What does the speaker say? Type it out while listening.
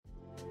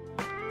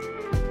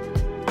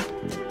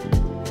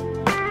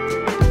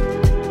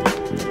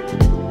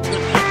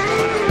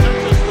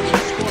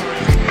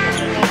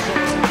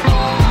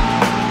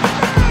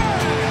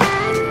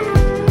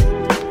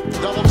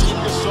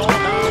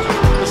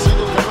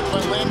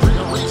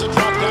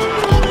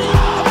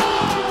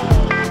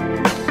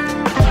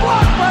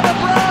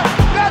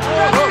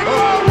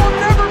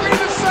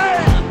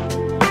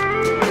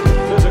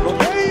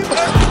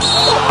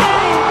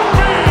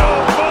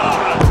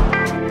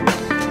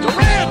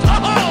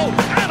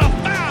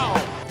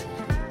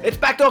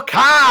to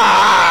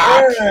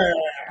Cut.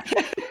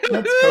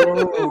 Let's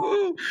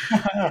go.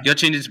 You're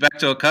tuned into Back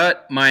to a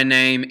Cut. My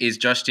name is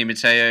Josh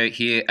DiMatteo,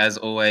 here as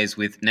always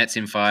with Nets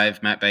in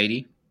 5, Matt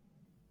Beatty.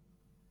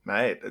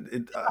 Mate,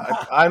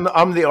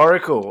 I'm the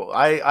oracle.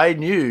 I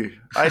knew.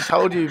 I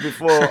told you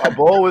before a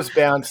ball was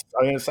bounced.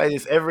 I'm going to say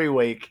this every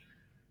week.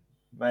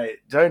 Mate,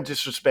 don't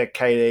disrespect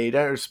KD.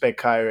 Don't respect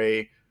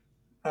Kyrie.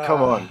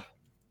 Come on.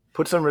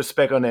 Put some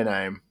respect on their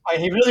name.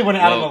 He really went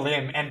out on a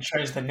limb and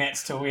chose the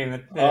Nets to win.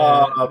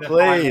 The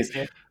Please.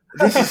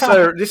 This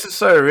is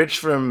so rich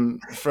from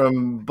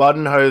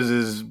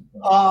Budenhose's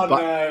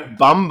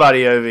bum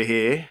buddy over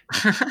here.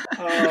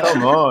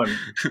 Come on.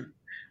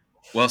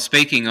 Well,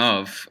 speaking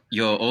of,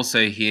 you're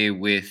also here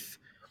with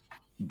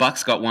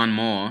Bucks got one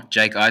more,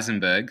 Jake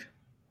Eisenberg.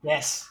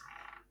 Yes.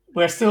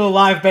 We're still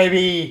alive,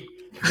 baby.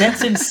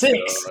 Nets in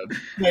 6,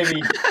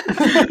 baby.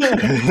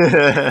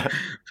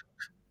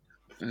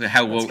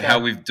 How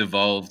we've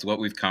devolved, what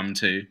we've come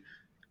to.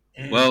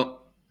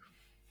 Well,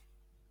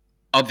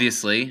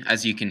 obviously,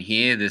 as you can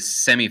hear, the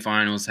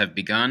semi-finals have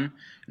begun.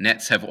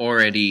 Nets have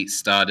already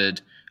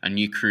started a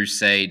new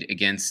crusade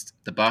against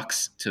the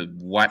Bucks to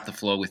wipe the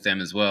floor with them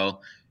as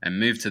well and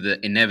move to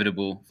the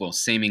inevitable, well,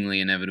 seemingly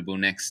inevitable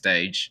next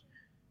stage.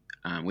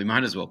 We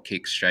might as well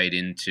kick straight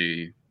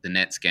into the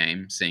Nets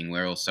game, seeing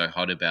we're all so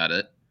hot about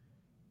it.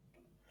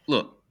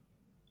 Look,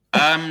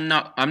 I'm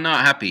not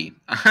happy.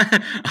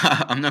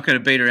 I'm not going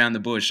to beat around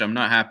the bush. I'm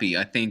not happy.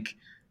 I think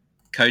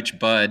Coach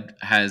Bud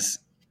has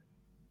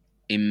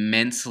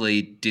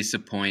immensely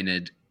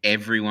disappointed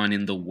everyone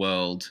in the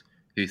world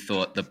who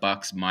thought the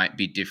Bucks might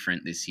be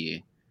different this year.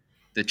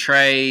 The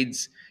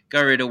trades,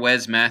 got rid of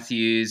Wes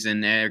Matthews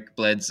and Eric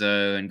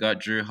Bledsoe and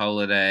got Drew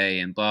Holiday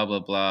and blah, blah,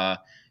 blah.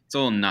 It's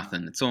all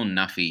nothing. It's all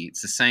nuffy.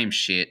 It's the same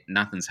shit.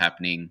 Nothing's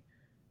happening.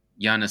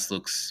 Giannis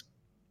looks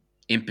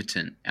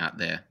impotent out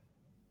there.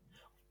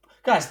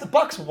 Guys, the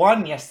Bucks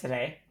won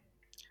yesterday.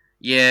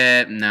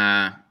 Yeah,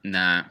 nah.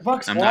 The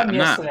Bucks won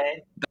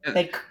yesterday.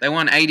 They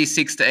won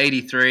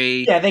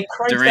 86-83. Yeah, they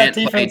cranked Durant that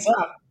defense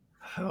up.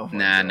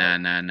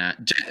 Nah.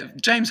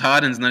 James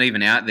Harden's not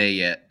even out there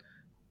yet.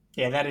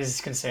 Yeah, that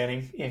is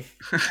concerning if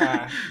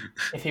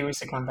he was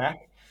to come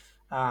back.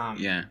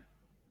 Yeah.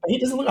 But he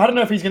doesn't. I don't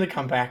know if he's going to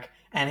come back,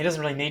 and he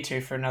doesn't really need to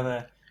for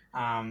another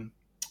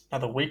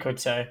week or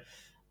so.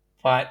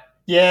 But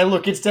yeah,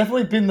 look, it's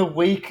definitely been the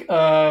week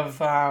of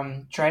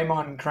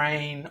Draymond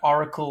Green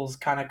oracles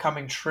kind of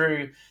coming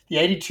true. The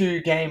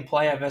 82-game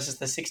player versus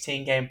the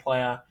 16-game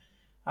player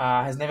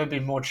has never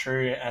been more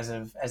true as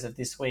of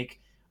this week.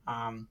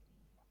 I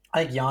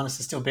think Giannis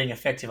is still being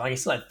effective. Like,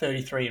 he's still at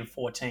 33 and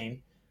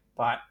 14,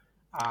 but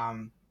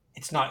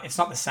it's not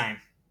the same.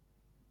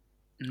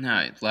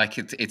 No, like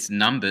it's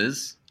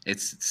numbers.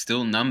 It's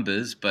still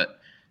numbers, but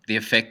the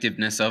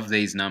effectiveness of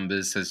these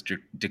numbers has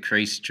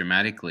decreased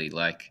dramatically.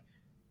 Like,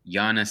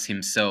 Giannis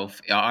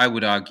himself, I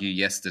would argue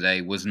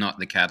yesterday, was not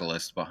the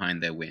catalyst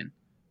behind their win.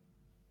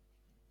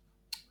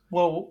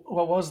 Well,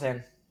 what was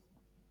then?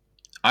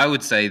 I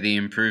would say the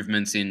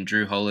improvements in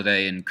Drew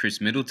Holiday and Chris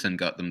Middleton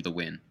got them the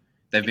win.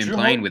 They've been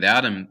playing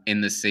without him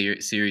in the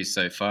series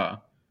so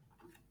far.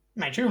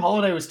 Mate, Drew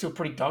Holiday was still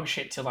pretty dog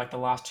shit till like the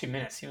last 2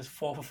 minutes. He was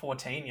 4 for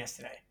 14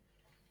 yesterday.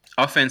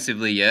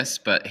 Offensively, yes,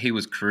 but he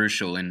was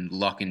crucial in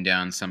locking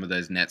down some of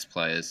those Nets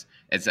players.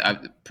 It's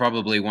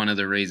probably one of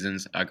the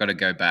reasons, I got to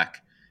go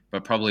back,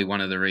 but probably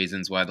one of the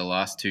reasons why the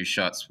last 2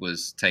 shots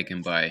was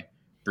taken by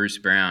Bruce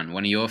Brown.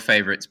 One of your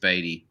favorites,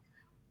 Beatty.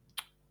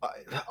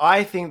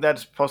 I think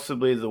that's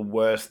possibly the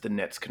worst the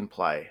Nets can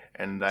play,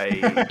 and they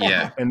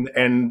and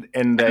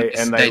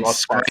they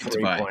lost by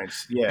 3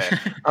 points. Yeah,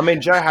 I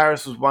mean, Joe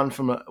Harris was one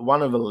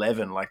of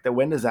 11. Like,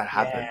 when does that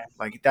happen? Yeah.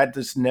 Like, that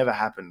just never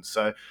happens.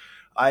 So,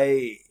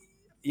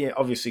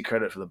 obviously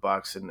credit for the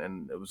Bucks,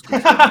 and it was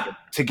good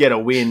to get a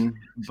win.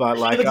 But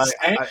like,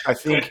 I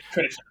think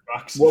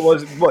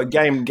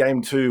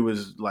game 2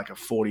 was like a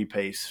 40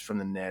 piece from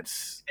the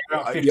Nets.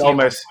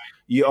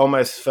 You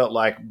almost felt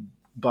like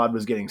Bud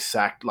was getting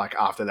sacked like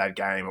after that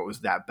game. It was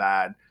that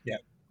bad. Yeah.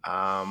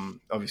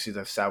 Obviously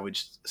they've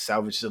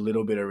salvaged a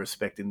little bit of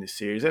respect in this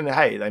series, and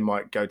hey, they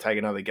might go take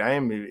another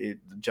game.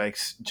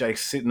 Jake's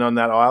sitting on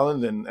that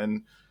island,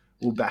 and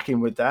we'll back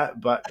him with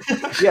that. But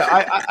yeah,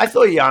 I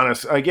thought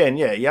Giannis again.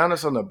 Yeah,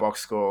 Giannis on the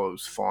box score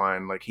was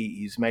fine. Like,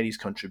 he's made his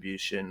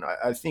contribution.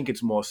 I think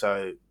it's more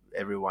so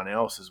everyone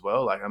else as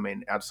well. Like, I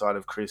mean, outside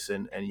of Chris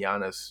and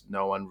Giannis,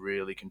 no one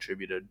really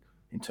contributed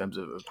in terms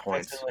of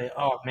points. Absolutely.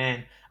 Oh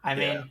man, I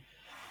mean.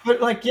 But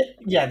like,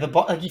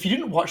 if you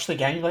didn't watch the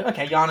game, you're like,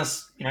 okay,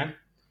 Giannis,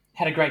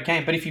 had a great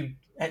game. But if you,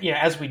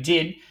 as we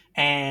did,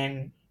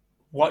 and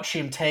watch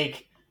him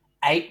take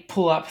 8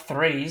 pull-up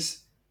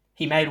threes,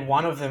 he made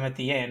 1 of them at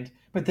the end.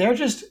 But they're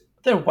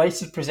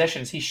wasted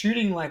possessions. He's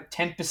shooting like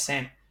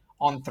 10%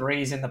 on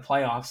threes in the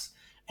playoffs,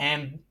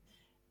 and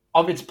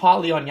it's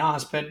partly on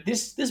Giannis. But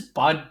this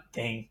Bud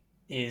thing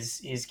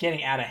is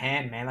getting out of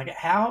hand, man. Like,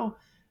 how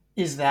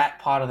is that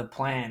part of the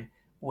plan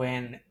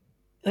when?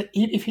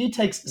 If he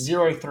takes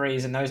 0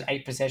 threes and those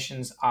 8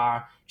 possessions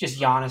are just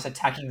Giannis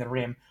attacking the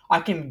rim, I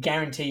can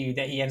guarantee you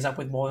that he ends up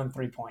with more than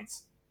 3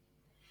 points.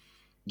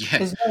 Yeah,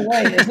 There's no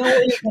way. There's no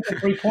way you get the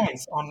 3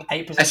 points on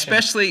 8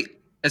 possessions.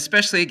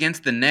 especially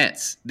against the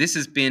Nets. This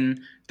has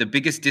been the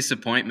biggest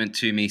disappointment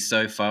to me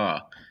so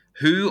far.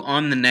 Who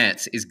on the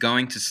Nets is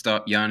going to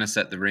stop Giannis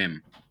at the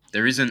rim?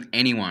 There isn't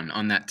anyone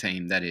on that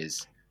team that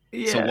is.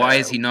 So why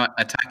Yeah. is he not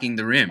attacking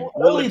the rim? Well,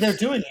 Early, they're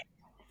doing it.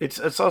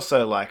 It's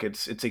also like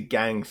it's a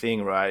gang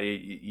thing, right?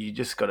 You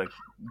just got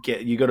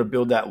to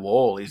build that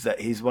wall. Is that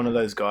he's one of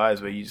those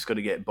guys where you just got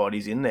to get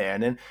bodies in there,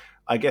 and then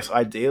I guess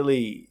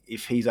ideally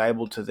if he's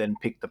able to then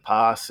pick the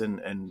pass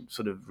and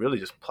sort of really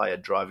just play a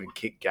drive and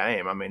kick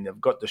game. I mean,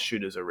 they've got the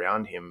shooters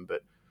around him,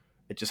 but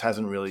it just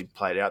hasn't really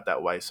played out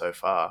that way so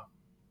far.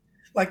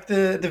 Like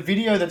the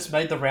video that's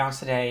made the rounds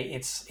today,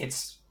 it's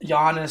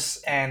Giannis,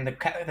 and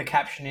the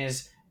caption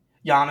is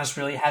Giannis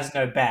really has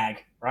no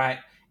bag, right?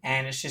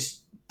 And it's just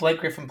Blake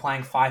Griffin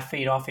playing 5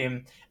 feet off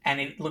him, and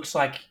it looks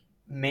like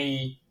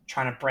me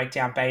trying to break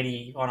down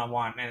Beatty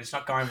 1-on-1, and it's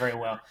not going very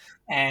well.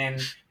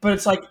 But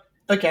it's like,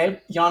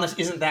 okay, Giannis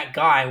isn't that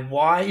guy.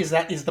 Why is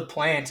the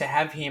plan to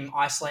have him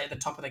isolate at the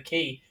top of the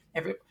key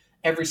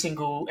every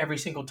single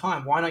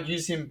time? Why not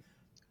use him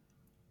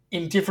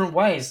in different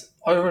ways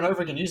over and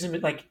over again? Use him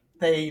like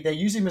they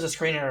use him as a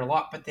screener a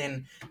lot, but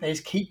then they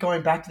just keep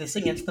going back to this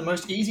thing. It's the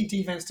most easy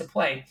defense to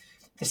play.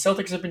 The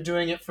Celtics have been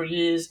doing it for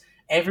years.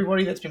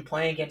 Everybody that's been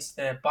playing against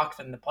the Bucks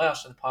in the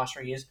playoffs for the past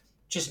 3 years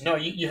just know.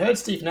 You heard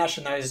Steve Nash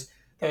and those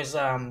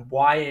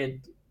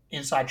wired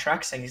inside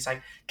tracks saying, he's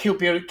like, keep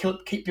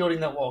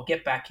building the wall,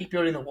 get back, keep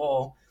building the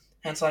wall.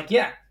 And it's like,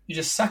 yeah, you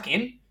just suck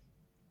in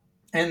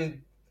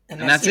and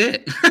that's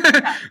it.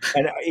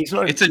 And he's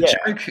not, it's a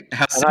joke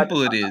how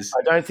simple it is.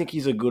 I don't think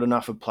he's a good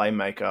enough a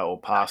playmaker or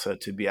passer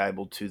to be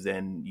able to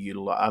then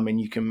utilize. I mean,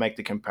 you can make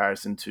the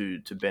comparison to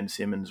Ben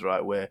Simmons,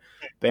 right, where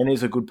Ben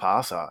is a good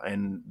passer,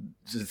 and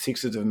the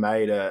Sixers have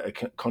made a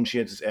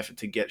conscientious effort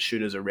to get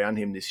shooters around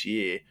him this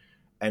year,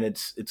 and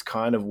it's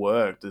kind of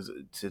worked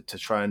to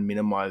try and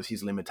minimize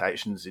his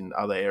limitations in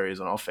other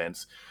areas on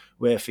offense.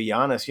 Where for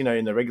Giannis,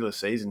 in the regular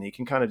season, he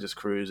can kind of just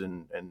cruise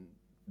and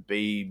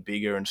be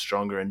bigger and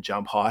stronger and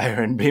jump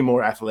higher and be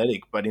more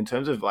athletic. But in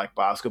terms of like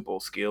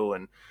basketball skill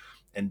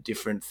and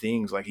different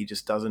things, like he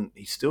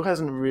still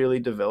hasn't really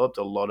developed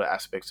a lot of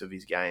aspects of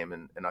his game.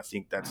 And I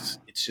think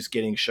it's just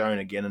getting shown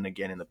again and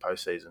again in the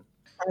postseason.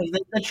 I mean,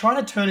 they're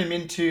trying to turn him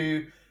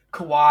into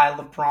Kawhi,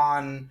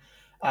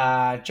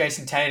 LeBron,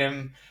 Jason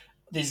Tatum,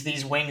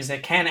 these wings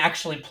that can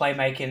actually play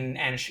make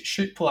and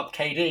shoot, pull up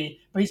KD,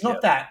 but he's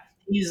not that.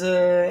 He's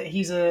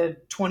a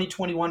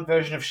 2021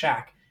 version of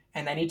Shaq,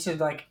 and they need to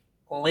like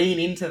lean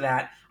into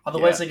that.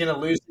 Otherwise, they're going to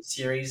lose the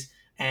series,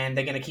 and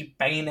they're going to keep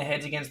banging their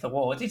heads against the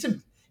wall.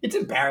 It's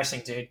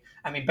embarrassing, dude.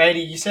 I mean,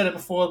 Beatty, you said it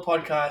before the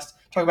podcast.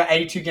 Talk about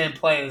 82-game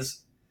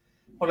players.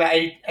 What about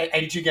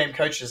 82-game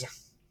coaches?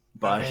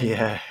 But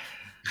I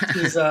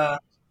mean,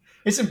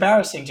 it's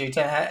embarrassing, dude.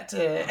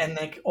 And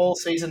like all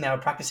season they were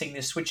practicing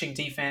this switching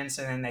defense,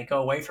 and then they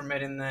go away from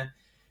it in the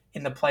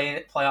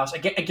playoffs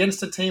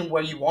against a team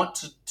where you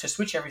want to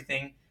switch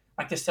everything.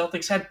 Like the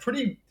Celtics had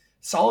pretty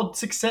solid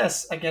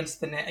success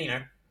against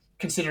the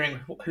considering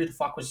who the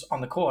fuck was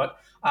on the court,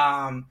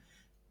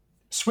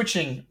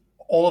 switching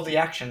all of the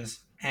actions,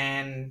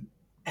 and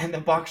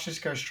the Bucks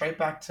just go straight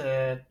back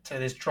to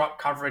this drop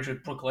coverage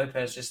with Brook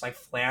Lopez just like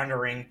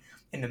floundering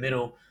in the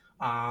middle.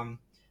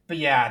 But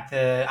yeah,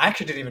 I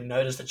actually didn't even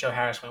notice that Joe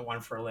Harris went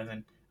 1 for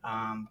 11,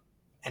 and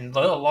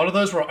a lot of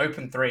those were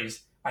open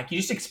threes. Like you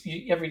just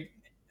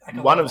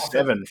like 1 of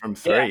 7 from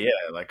 3,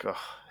 Like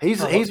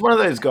he's one of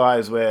those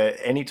guys where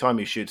anytime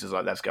he shoots is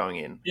like that's going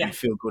in. Yeah. You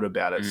feel good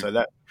about it.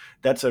 So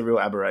that's a real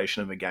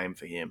aberration of a game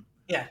for him.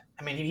 Yeah,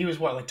 I mean he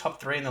was like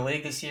top 3 in the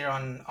league this year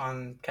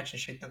on catch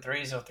and shoot the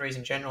threes or threes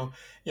in general.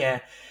 Yeah,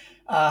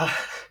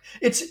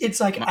 it's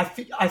like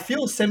I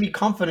feel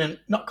semi-confident,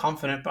 not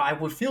confident, but I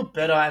would feel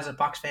better as a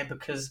Bucks fan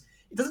because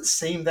it doesn't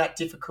seem that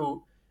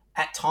difficult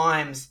at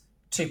times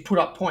to put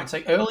up points.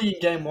 Like early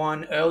in game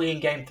 1, early in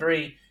game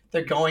 3.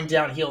 They're going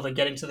downhill. They're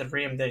getting to the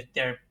rim.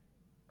 They're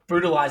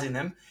brutalizing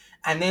them.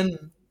 And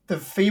then the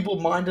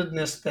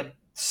feeble-mindedness that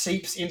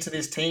seeps into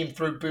this team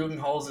through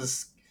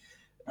Budenholzer's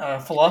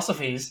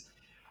philosophies,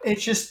 it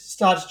just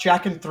starts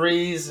jacking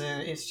threes,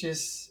 and it's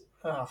just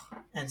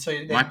And so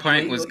my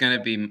point was going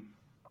to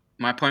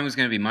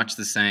be much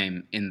the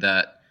same in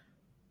that,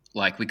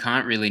 like, we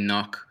can't really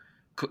knock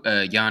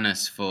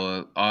Giannis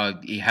for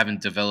you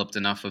haven't developed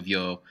enough of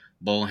your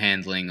ball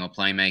handling or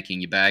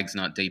playmaking, your bag's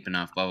not deep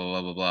enough, blah, blah,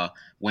 blah, blah, blah.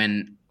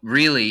 When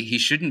really he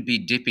shouldn't be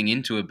dipping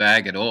into a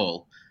bag at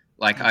all.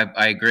 Like,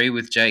 I agree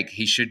with Jake.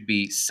 He should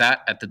be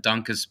sat at the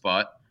dunker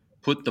spot,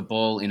 put the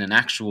ball in an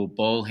actual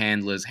ball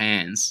handler's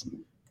hands,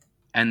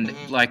 and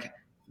like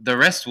the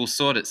rest will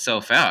sort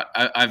itself out.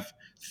 I've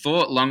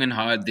thought long and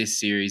hard this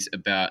series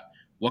about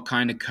what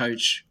kind of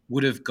coach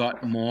would have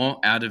got more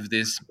out of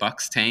this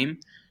Bucks team.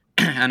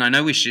 And I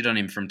know we shit on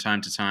him from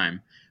time to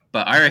time,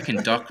 but I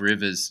reckon Doc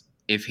Rivers,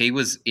 if he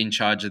was in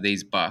charge of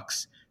these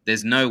Bucks,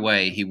 there's no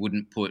way he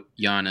wouldn't put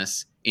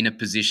Giannis in a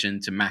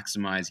position to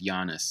maximize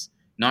Giannis,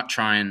 not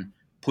try and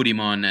put him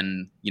on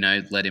and,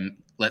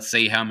 let's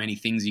see how many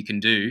things you can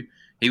do.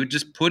 He would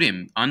just put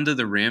him under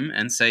the rim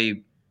and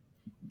say,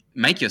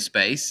 make your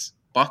space,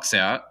 box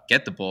out,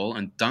 get the ball,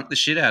 and dunk the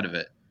shit out of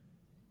it.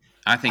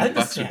 I think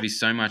Bucks would be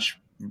so much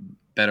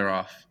better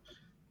off.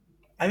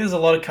 I think there's a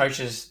lot of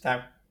coaches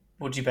that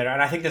would do better,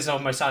 and I think there's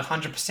almost a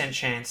 100%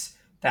 chance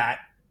that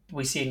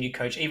we see a new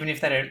coach, even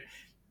if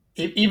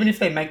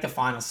they make the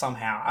finals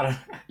somehow. I don't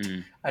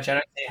see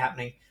it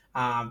happening.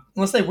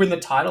 Unless they win the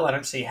title, I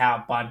don't see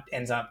how Bud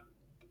ends up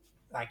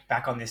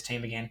back on this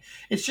team again.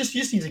 It's just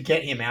you just need to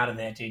get him out of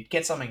there, dude.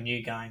 Get something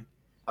new going.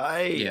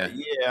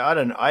 I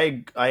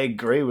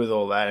agree with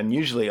all that, and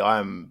usually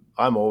I'm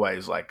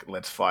always like,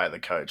 let's fire the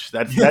coach.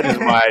 That is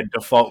my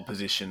default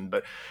position.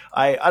 But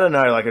I don't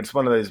know, it's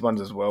one of those ones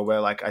as well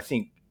where I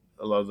think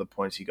a lot of the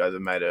points you guys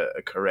have made are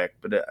correct.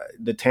 But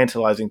the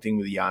tantalizing thing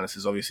with Giannis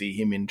is obviously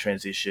him in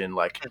transition.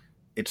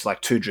 It's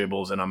 2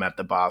 dribbles and I'm at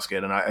the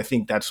basket, and I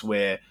think that's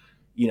where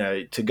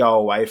to go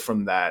away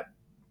from that.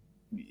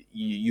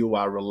 You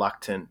are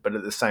reluctant, but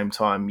at the same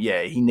time,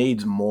 he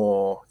needs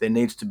more. There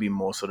needs to be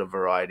more sort of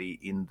variety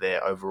in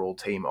their overall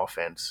team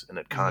offense, and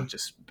it can't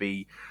just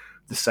be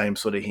the same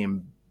sort of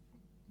him,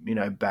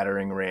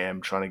 battering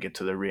ram, trying to get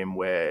to the rim,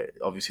 where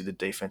obviously the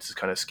defense is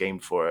kind of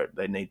schemed for it.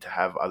 They need to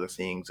have other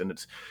things,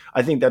 and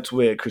I think that's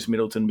where Chris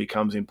Middleton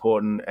becomes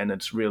important, and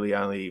it's really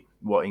only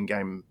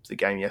the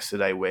game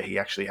yesterday where he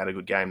actually had a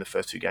good game. The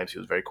first 2 games he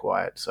was very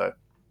quiet. So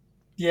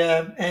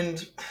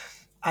and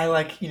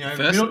I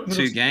first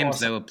 2 games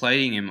they were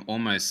playing him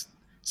almost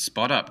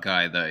spot up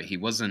guy though. He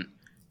wasn't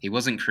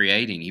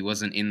creating. He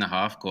wasn't in the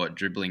half court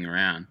dribbling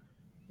around.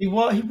 He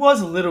was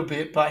a little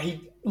bit, but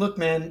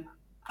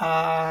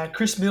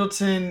Chris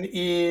Middleton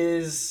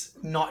is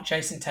not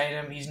Jason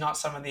Tatum. He's not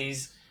some of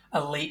these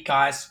elite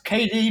guys.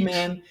 KD,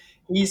 man,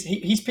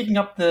 he's picking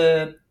up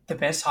the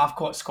best half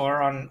court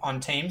scorer on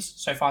teams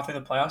so far through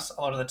the playoffs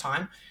a lot of the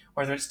time,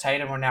 whether it's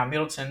Tatum or now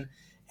Middleton,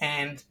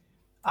 and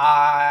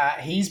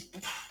he's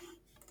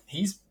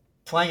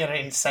playing at an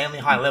insanely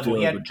high level.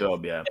 He had a good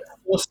job,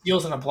 4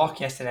 steals and a block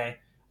yesterday.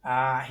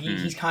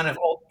 He's kind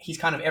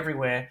of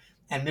everywhere,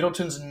 and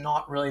Middleton's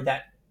not really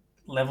that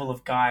level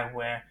of guy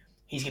where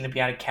he's going to be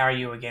able to carry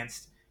you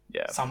against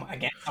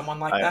someone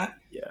like that.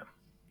 Yeah,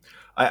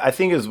 I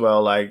think as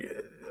well.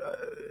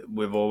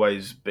 We've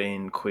always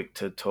been quick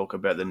to talk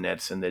about the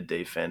Nets and their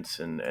defense,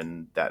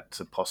 and that's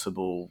a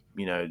possible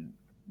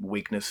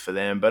weakness for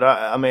them. But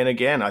I mean,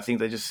 again, I think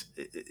this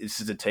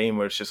is a team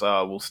where it's just,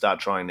 we'll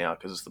start trying now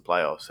because it's the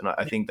playoffs. And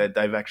I think that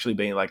they've actually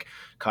been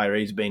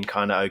Kyrie's been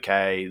kind of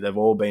okay. They've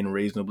all been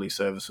reasonably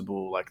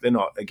serviceable. They're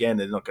not going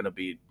to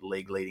be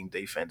league leading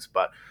defense,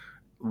 but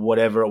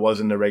whatever it was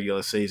in the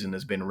regular season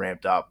has been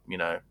ramped up,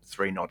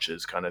 3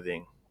 notches kind of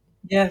thing.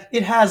 Yeah,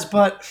 it has.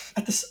 But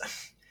at this,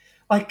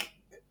 I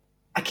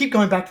keep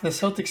going back to the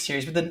Celtics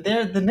series, but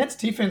the Nets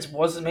defense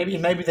wasn't,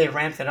 maybe they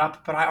ramped it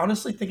up, but I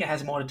honestly think it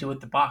has more to do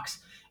with the Bucks.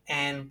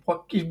 And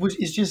what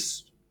is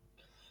just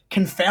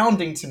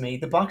confounding to me,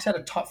 the Bucks had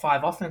a top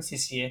 5 offense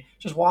this year,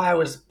 which is why I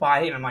was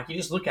buying. I'm you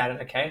just look at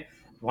it, okay,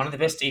 one of the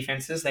best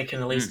defenses. They can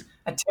at least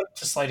attempt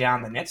to slow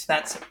down the Nets.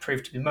 That's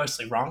proved to be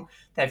mostly wrong.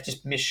 They've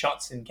just missed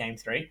shots in Game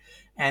 3.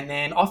 And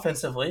then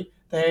offensively,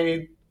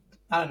 they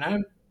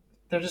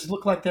just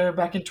look like they're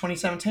back in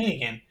 2017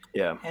 again.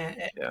 Yeah.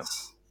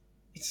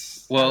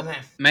 Well,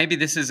 maybe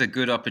this is a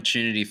good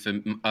opportunity for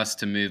us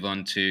to move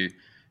on to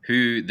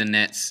who the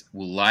Nets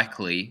will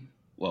likely.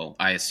 Well,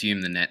 I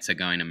assume the Nets are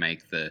going to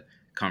make the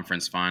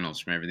conference finals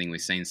from everything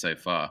we've seen so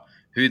far.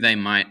 Who they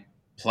might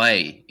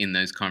play in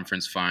those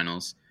conference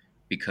finals,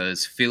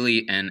 because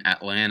Philly and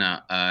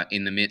Atlanta are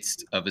in the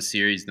midst of a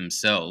series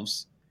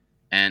themselves,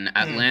 and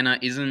Atlanta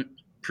isn't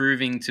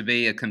proving to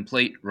be a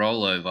complete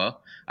rollover.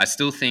 I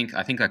think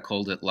I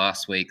called it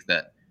last week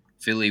that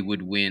Philly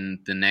would win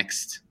the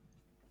next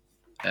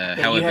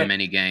however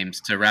many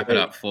games to wrap it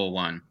up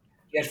 4-1.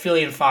 You had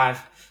Philly in 5.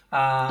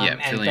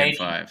 Philly in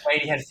 5.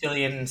 Brady had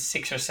Philly in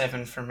 6 or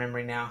 7 from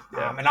memory now.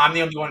 Yeah. And I'm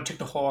the only one who took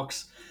the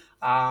Hawks.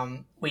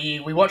 We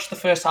watched the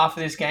first half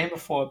of this game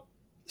before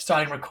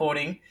starting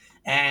recording,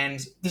 and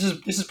this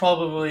is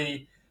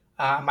probably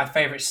my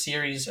favorite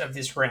series of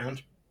this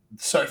round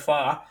so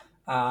far.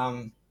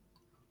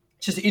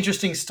 Just an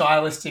interesting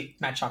stylistic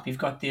matchup. You've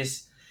got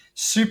this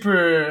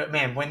super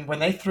man when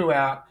they threw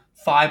out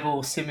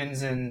Thibault,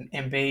 Simmons, and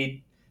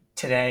Embiid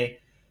today.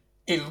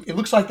 It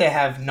looks like they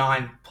have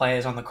 9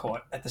 players on the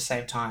court at the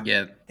same time.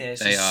 Yeah,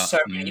 there's they are so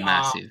many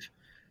massive.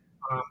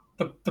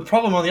 The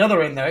problem on the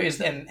other end though is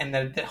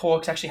the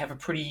Hawks actually have a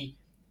pretty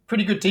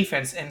good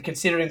defense. And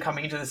considering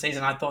coming into the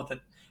season, I thought that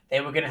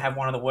they were going to have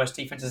one of the worst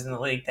defenses in the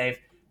league.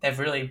 They've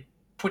really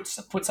put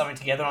something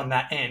together on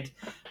that end.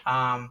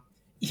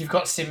 If you've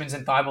got Simmons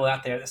and Thibault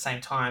out there at the same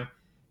time,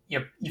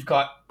 you're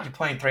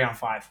playing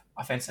 3-on-5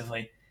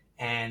 offensively,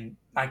 and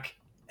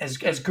as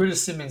good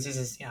as Simmons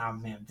is,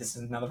 this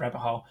is another rabbit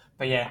hole.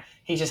 But yeah,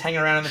 he's just hanging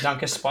around in the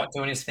dunker spot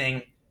doing his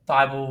thing.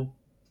 Thibault,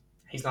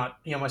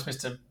 he almost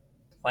missed a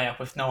layup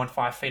with no one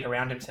 5 feet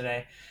around him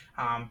today.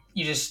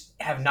 You just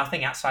have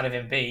nothing outside of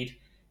Embiid,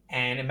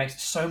 and it makes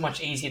it so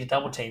much easier to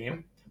double team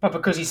him. but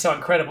because he's so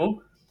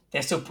incredible,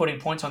 they're still putting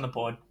points on the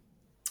board.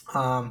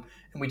 And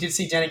we did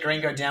see Danny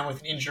Green go down with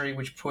an injury,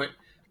 which put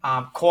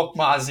Cork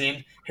Mars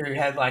in, who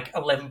had like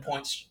 11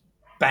 points,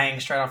 bang,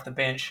 straight off the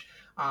bench.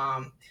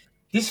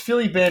 This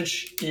Philly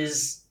bench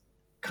is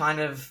kind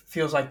of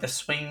feels like the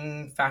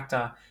swing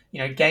factor.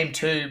 Game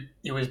 2,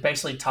 it was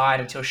basically tied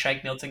until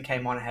Shake Milton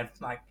came on and had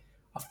like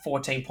a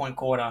 14-point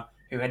quarter,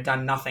 who had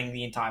done nothing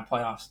the entire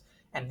playoffs.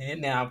 And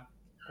then now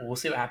we'll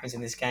see what happens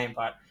in this game,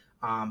 but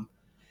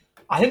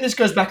I think this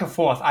goes back and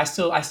forth. I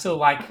still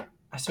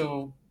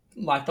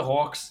like the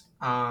Hawks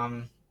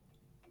to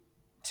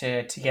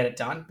get it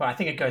done, but I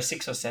think it goes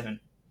 6 or 7.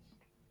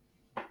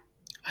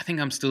 I think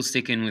I'm still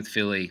sticking with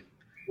Philly.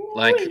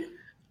 Like,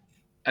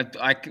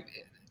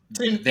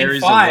 there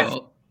is 5. a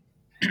world.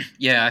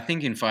 Yeah, I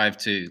think in 5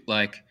 too.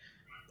 Like,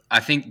 I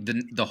think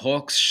the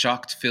Hawks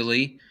shocked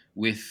Philly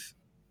with,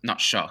 not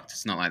shocked,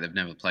 it's not like they've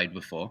never played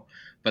before,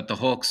 but the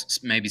Hawks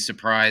maybe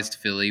surprised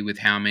Philly with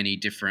how many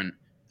different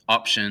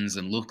options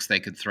and looks they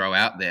could throw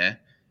out there,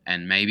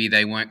 and maybe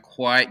they weren't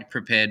quite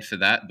prepared for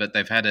that, but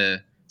they've had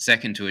a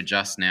second to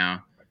adjust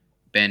now.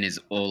 Ben is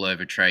all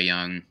over Trae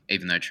Young,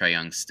 even though Trae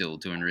Young's still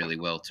doing really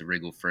well to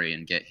wriggle free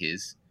and get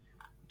his.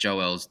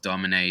 Joel's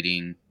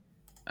dominating.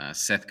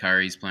 Seth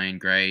Curry's playing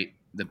great.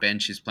 The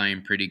bench is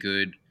playing pretty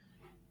good.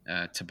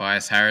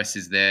 Tobias Harris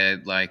is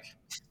there. Like,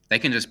 they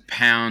can just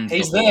pound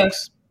He's the there.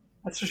 Hawks.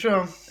 That's for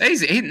sure.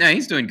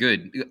 He's doing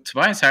good.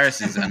 Tobias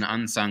Harris is an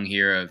unsung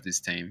hero of this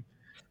team.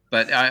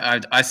 But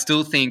I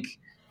still think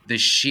the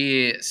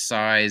sheer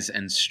size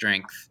and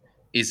strength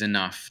is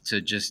enough to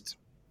just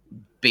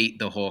beat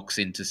the Hawks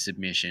into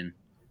submission.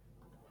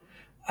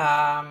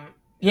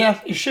 Yeah,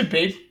 it should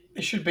be.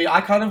 It should be.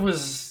 I kind of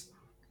was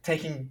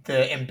taking the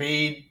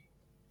Embiid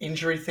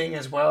injury thing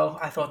as well.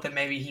 I thought that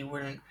maybe he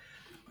wouldn't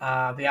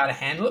be able to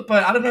handle it,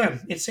 but I don't know.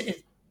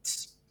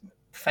 It's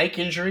fake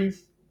injury.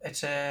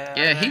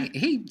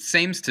 He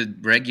seems to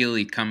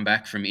regularly come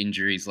back from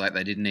injuries like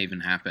they didn't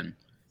even happen.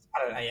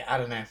 I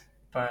don't know.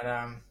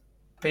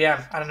 But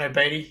yeah, I don't know,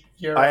 Beatty.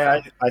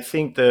 I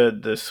think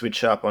the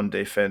switch up on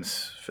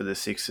defense for the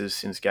Sixers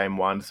since game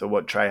 1. So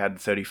what, Trae had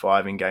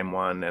 35 in game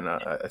 1, and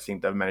I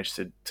think they've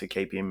managed to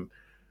keep him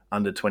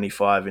under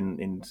 25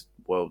 in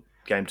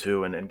game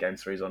 2 and game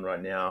 3's on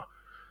right now.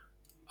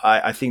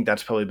 I think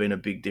that's probably been a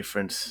big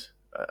difference.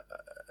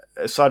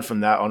 Aside from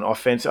that, on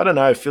offense, I don't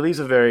know.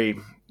 Philly's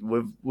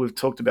we've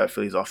talked about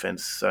Philly's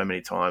offense so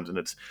many times, and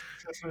it's.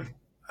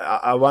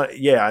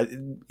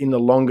 In the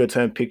longer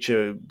term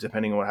picture,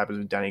 depending on what happens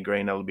with Danny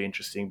Green, that'll be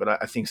interesting.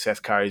 But I think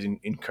Seth Curry is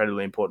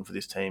incredibly important for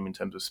this team in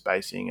terms of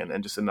spacing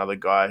and just another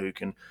guy who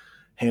can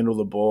handle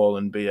the ball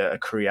and be a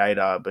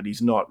creator, but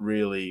he's not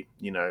really,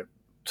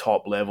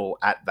 top level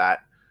at that.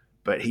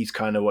 But he's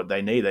kind of what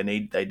they need. They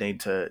need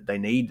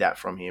that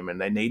from him, and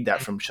they need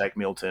that from Shake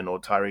Milton or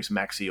Tyrese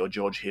Maxey or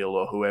George Hill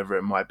or whoever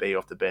it might be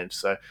off the bench.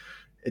 So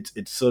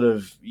it's sort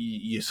of,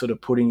 you're sort of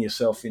putting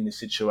yourself in this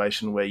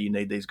situation where you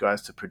need these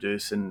guys to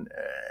produce. And,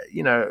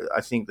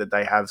 I think that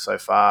they have so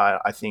far.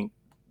 I think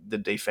the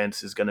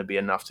defense is going to be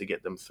enough to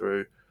get them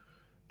through.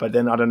 But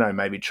then, I don't know,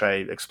 maybe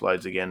Trae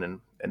explodes again,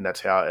 and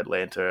that's how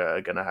Atlanta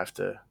are going to have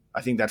to.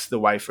 I think that's the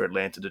way for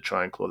Atlanta to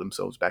try and claw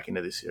themselves back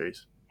into this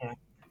series. Yeah.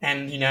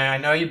 And, I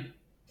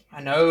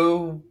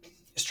know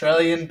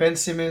Australian Ben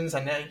Simmons,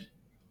 I know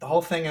the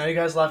whole thing, I know you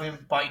guys love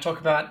him, but you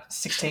talk about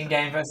 16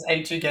 game versus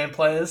 82 game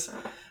players.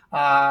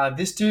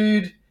 This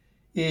dude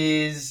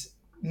is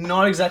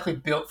not exactly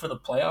built for the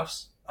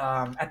playoffs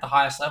at the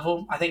highest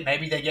level. I think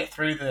maybe they get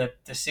through the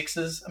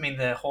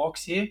the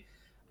Hawks here.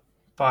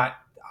 But,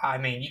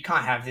 you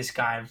can't have this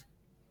guy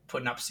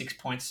putting up 6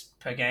 points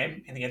per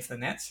game against the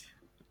Nets.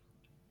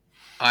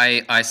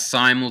 I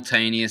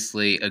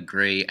simultaneously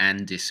agree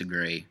and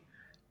disagree.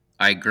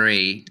 I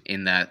agree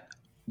in that,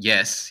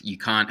 yes, you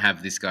can't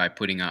have this guy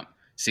putting up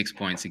 6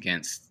 points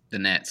against the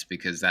Nets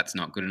because that's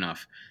not good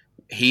enough.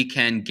 He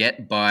can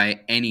get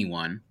by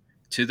anyone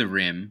to the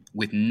rim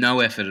with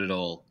no effort at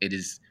all. It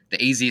is the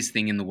easiest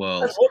thing in the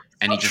world,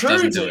 and he just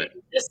doesn't do it.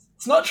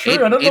 It's not true. I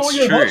don't know what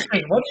you're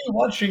watching. What are you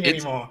watching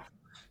anymore?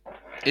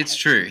 It's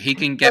true. He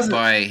can get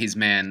by his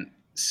man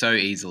so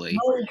easily.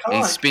 No, he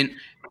can't.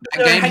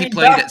 The game he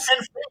played at...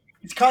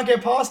 He can't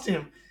get past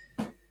him.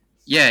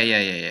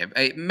 Yeah.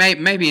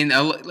 Maybe in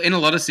a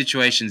lot of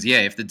situations,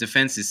 if the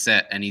defense is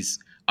set and he's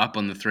up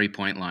on the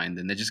 3-point line,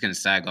 then they're just going to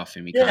sag off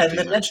him. And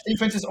the Nets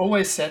defense is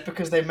always set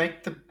because they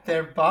make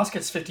their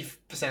baskets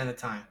 50% of the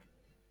time.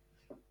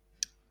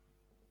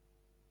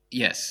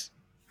 Yes.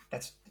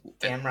 That's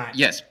damn right.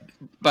 Yes,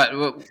 but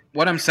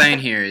what I'm saying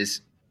here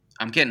is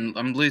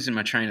I'm losing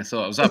my train of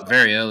thought. I was up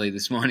very early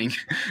this morning.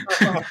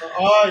 Yeah.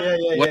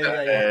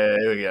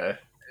 Here we go.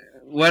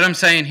 What I'm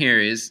saying here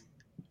is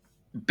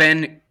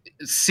Ben,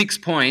 6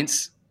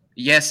 points.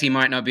 Yes, he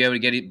might not be able to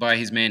get it by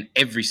his man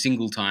every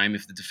single time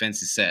if the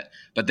defense is set,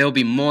 but there'll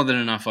be more than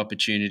enough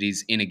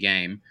opportunities in a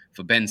game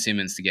for Ben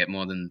Simmons to get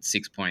more than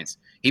 6 points.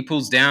 He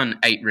pulls down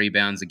 8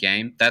 rebounds a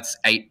game. That's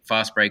 8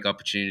 fast break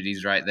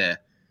opportunities right there.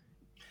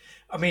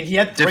 He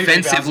had 3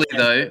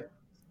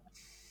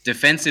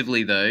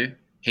 Defensively, though,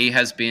 He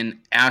has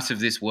been out of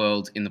this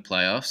world in the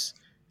playoffs,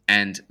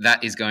 and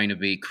that is going to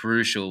be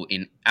crucial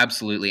in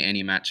absolutely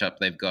any matchup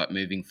they've got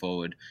moving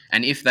forward.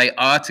 And if they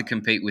are to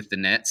compete with the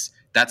Nets,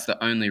 that's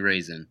the only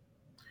reason.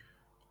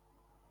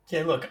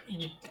 Yeah, look,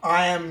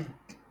 I am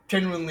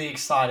genuinely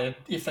excited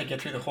if they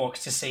get through the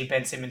Hawks to see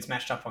Ben Simmons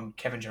matched up on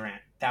Kevin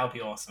Durant. That would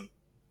be awesome.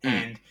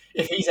 And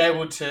if he's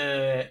able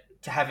to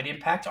have an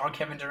impact on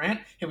Kevin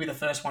Durant, he'll be the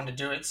first one to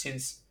do it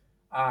since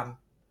I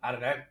don't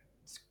know,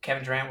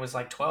 Kevin Durant was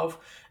like 12,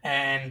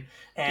 and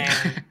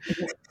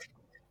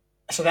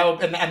so that will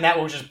and that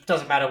will just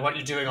doesn't matter what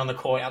you're doing on the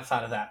court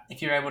outside of that.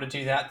 If you're able to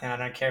do that, then I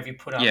don't care if you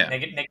put up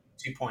negative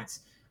 2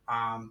 points.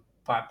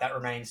 But that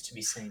remains to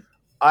be seen.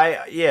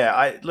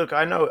 I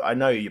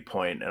know your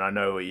point, and I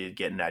know what you're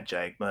getting at,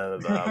 Jake. Blah,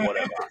 blah, blah,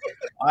 whatever.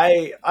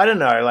 I don't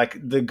know. Like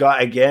the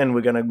guy again,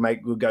 we'll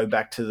go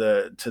back to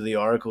the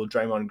Oracle,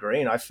 Draymond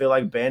Green. I feel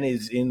like Ben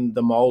is in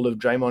the mold of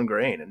Draymond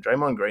Green, and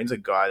Draymond Green's a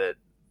guy that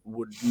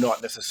would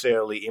not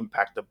necessarily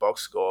impact the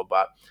box score,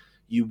 but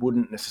you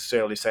wouldn't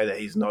necessarily say that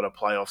he's not a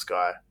playoffs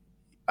guy.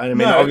 I mean,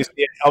 no.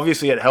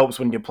 Obviously, it helps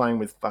when you're playing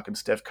with fucking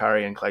Steph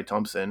Curry and Klay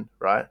Thompson,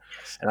 right?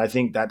 And I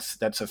think that's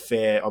a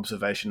fair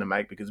observation to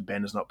make because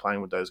Ben is not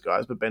playing with those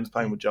guys, but Ben's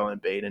playing with Joel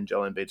Embiid, and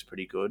Joel Embiid's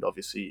pretty good.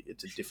 Obviously,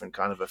 it's a different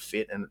kind of a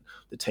fit, and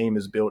the team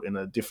is built in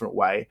a different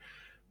way.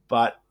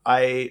 But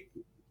I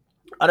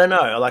don't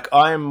know. Like,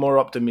 I am more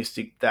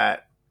optimistic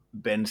that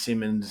Ben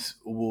Simmons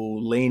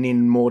will lean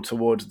in more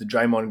towards the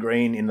Draymond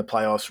Green in the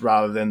playoffs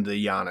rather than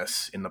the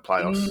Giannis in the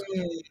playoffs.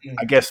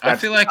 I guess I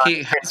feel like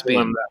he has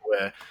been.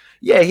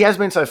 Yeah, he has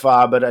been so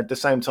far, but at the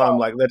same time,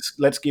 like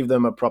let's give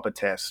them a proper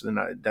test, and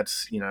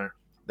that's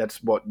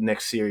what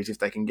next series if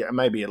they can get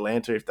maybe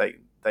Atlanta if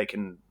they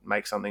can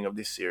make something of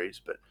this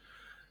series. But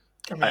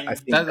I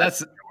think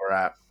that's where we're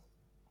at.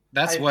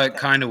 That's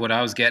kind of what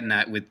I was getting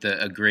at with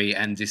the agree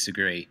and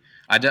disagree.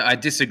 I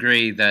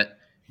disagree that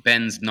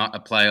Ben's not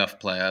a playoff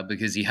player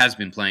because he has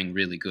been playing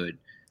really good.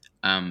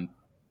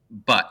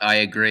 But I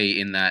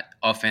agree in that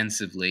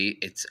offensively,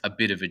 it's a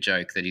bit of a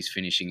joke that he's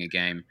finishing a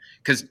game.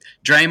 Because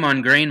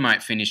Draymond Green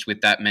might finish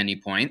with that many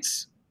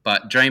points,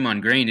 but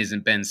Draymond Green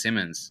isn't Ben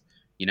Simmons.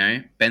 You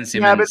know, Ben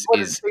Simmons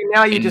is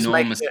now you're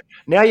enormous.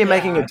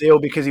 Making a deal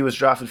because he was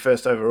drafted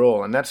first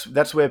overall, and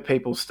that's where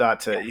people start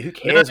to. Who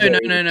cares?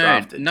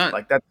 No.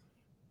 Like that.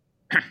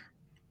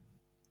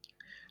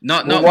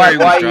 Not why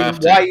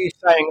are you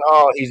saying,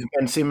 he's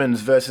Ben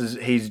Simmons versus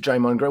he's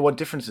Draymond Green? What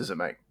difference does it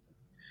make?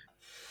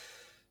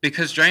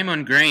 Because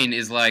Draymond Green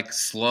is like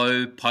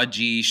slow,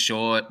 pudgy,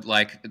 short,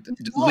 like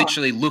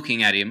literally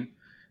looking at him.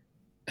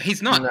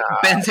 He's not. Nah.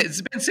 Ben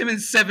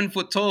Simmons, 7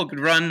 foot tall, could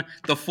run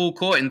the full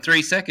court in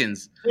 3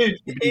 seconds. Dude,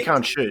 he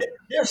can't shoot.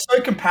 They're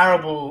so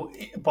comparable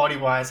body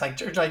wise. Like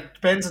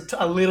Ben's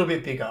a little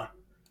bit bigger.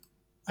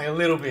 Like a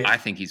little bit. I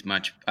think he's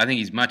much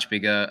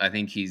bigger. I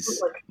think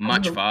he's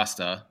much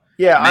faster.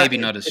 Yeah, maybe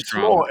not as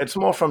strong. It's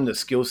more from the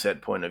skill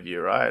set point of view,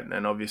 right?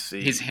 And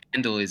obviously his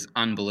handle is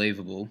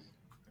unbelievable.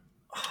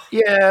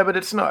 Yeah, but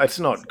it's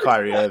not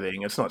Kyrie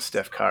Irving. It's not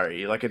Steph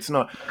Curry. Like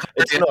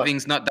Kyrie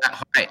Irving's not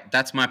that height.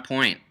 That's my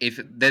point. If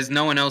there's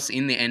no one else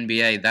in the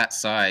NBA that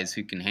size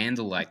who can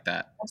handle like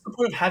that, what's the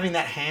point of having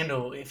that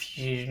handle if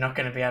you're not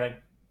going to be able to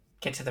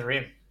get to the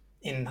rim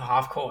in the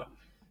half court?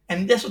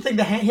 And that's the thing.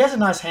 He has a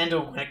nice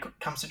handle when it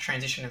comes to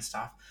transition and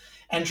stuff.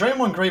 And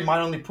Draymond Green might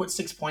only put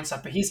 6 points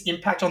up, but his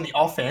impact on the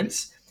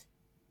offense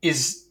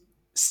is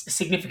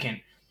significant.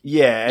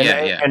 Yeah,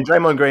 and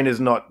Draymond Green is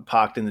not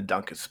parked in the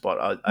dunker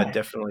spot.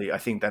 I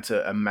think that's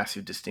a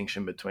massive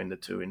distinction between the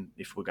two,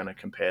 if we're going to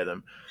compare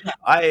them. Yeah.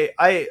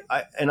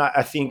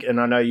 I think, and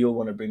I know you'll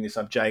want to bring this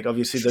up, Jake.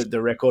 Obviously,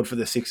 the record for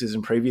the Sixers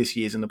in previous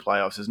years in the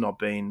playoffs has not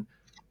been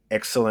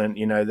excellent.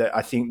 You know, that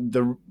I think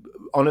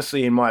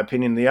honestly, in my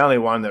opinion, the only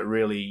one that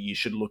really you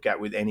should look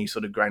at with any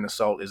sort of grain of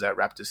salt is that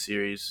Raptors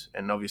series,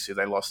 and obviously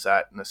they lost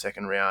that in the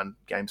second round,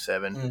 Game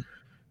 7.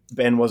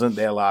 Ben wasn't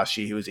there last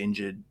year; he was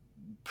injured.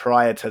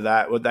 Prior to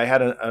that, they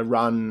had a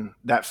run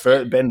that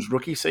Ben's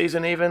rookie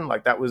season, even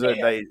like that was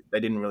they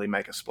didn't really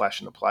make a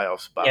splash in the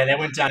playoffs. But they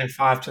went down in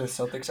 5 to the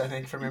Celtics, I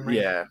think, from memory.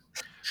 Yeah,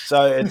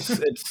 so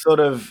it's sort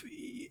of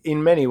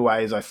in many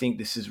ways, I think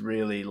this is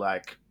really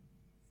like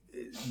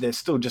they're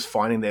still just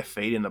finding their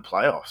feet in the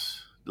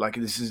playoffs. Like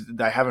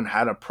they haven't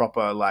had a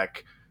proper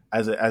like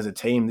as a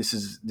team. This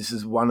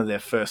is one of their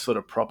first sort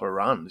of proper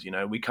runs. You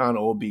know, we can't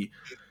all be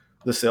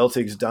the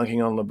Celtics dunking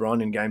on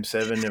LeBron in Game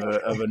 7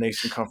 of an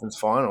Eastern Conference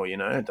final. You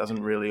know, it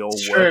doesn't really all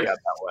work out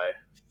that way.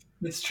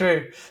 It's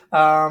true.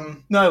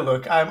 No,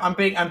 look, I'm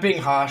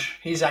being harsh.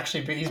 He's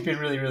been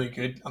really, really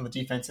good on the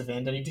defensive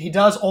end, and he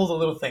does all the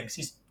little things.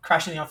 He's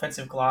crashing the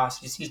offensive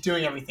glass. He's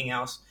doing everything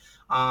else.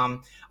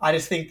 I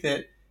just think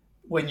that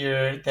when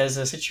there's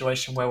a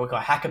situation where we've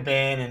got Hacker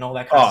Ben and all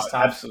that kind of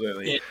stuff.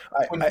 Absolutely.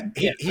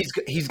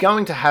 He's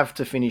going to have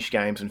to finish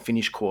games and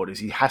finish quarters.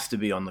 He has to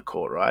be on the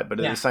court, right? But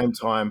at the same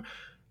time,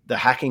 the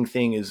hacking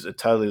thing is a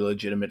totally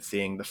legitimate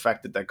thing. The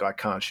fact that guy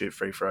can't shoot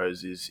free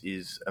throws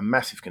is a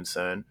massive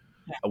concern.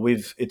 Yeah.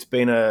 It's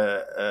been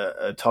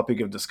a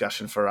topic of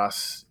discussion for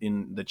us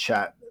in the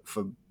chat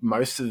for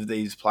most of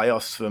these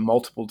playoffs for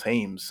multiple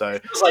teams. So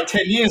it's like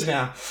 10 years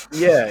now.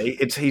 Yeah,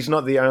 he's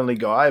not the only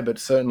guy, but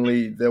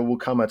certainly there will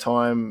come a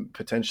time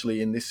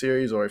potentially in this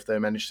series, or if they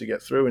manage to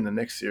get through in the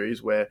next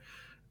series, where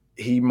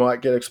he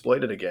might get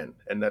exploited again,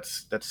 and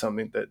that's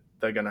something that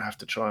they're going to have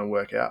to try and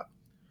work out.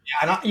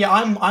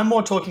 I'm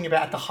more talking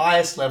about at the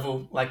highest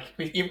level. Like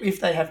if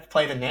they have to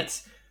play the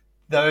Nets,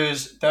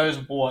 those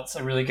warts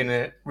are really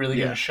gonna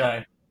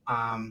show.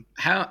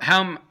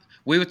 How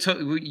we were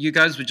you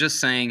guys were just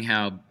saying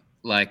how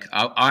like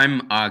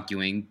I'm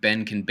arguing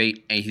Ben can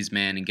beat his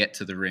man and get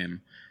to the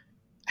rim.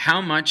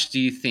 How much do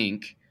you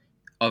think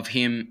of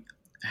him?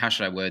 How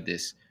should I word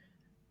this?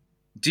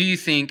 Do you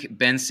think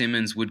Ben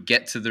Simmons would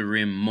get to the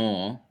rim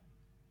more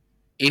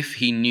if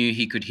he knew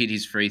he could hit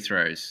his free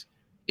throws?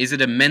 Is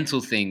it a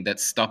mental thing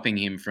that's stopping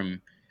him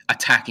from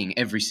attacking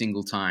every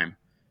single time?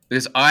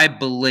 Because I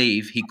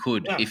believe he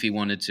could if he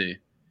wanted to.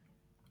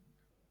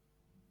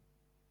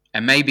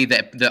 And maybe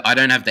that I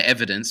don't have the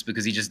evidence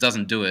because he just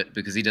doesn't do it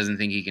because he doesn't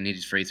think he can hit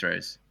his free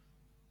throws.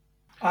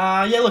 Look,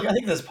 I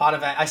think there's part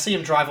of it. I see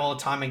him drive all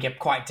the time and get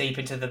quite deep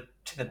into the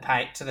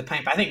paint.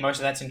 But I think most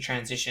of that's in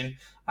transition.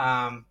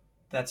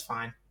 That's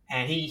fine.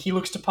 And he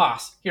looks to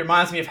pass. He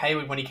reminds me of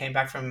Hayward when he came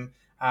back from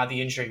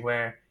the injury,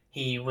 where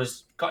he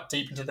got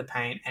deep into the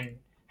paint and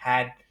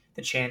had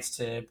the chance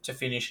to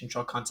finish and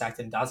draw contact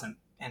and doesn't.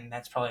 And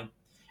that's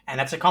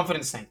a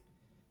confidence thing.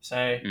 So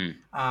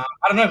I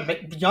don't know.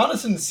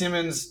 Giannis and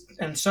Simmons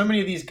and so many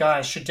of these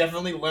guys should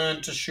definitely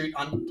learn to shoot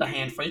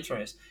underhand free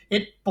throws.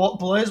 It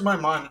blows my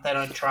mind that they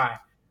don't try.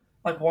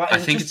 Like why? I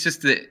think it's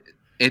just that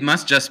it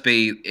must just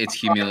be it's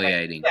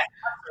humiliating.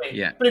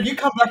 Yeah. But if you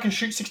come back and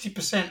shoot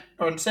 60%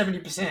 or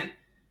 70%,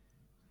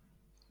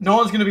 no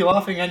one's going to be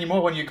laughing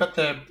anymore when you've got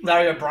the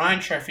Larry O'Brien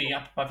trophy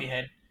up above your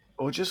head.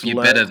 Or just you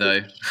better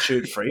though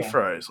shoot free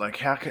throws. Like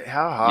how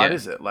hard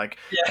is it? Like,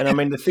 and I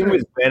mean the thing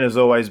with Ben has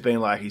always been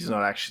like he's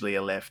not actually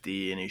a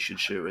lefty and he should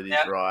shoot with his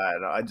right.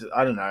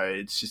 I don't know.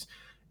 It's just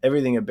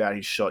everything about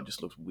his shot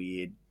just looks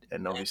weird,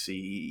 and obviously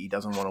he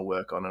doesn't want to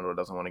work on it or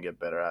doesn't want to get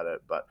better at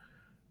it. But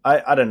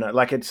I don't know.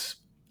 Like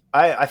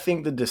I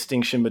think the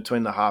distinction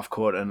between the half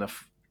court and the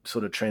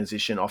sort of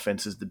transition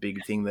offense is the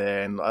big thing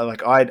there. And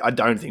I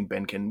don't think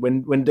Ben can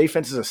when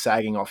defenses are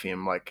sagging off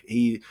him like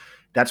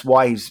that's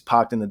why he's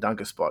parked in the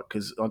dunker spot,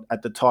 because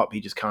at the top he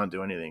just can't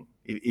do anything.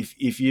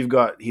 If you've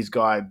got his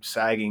guy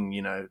sagging,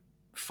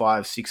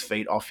 5-6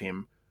 feet off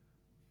him,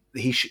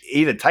 he should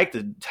either take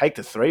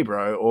the three,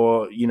 bro,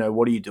 or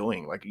what are you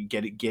doing? Like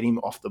get him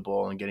off the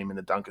ball and get him in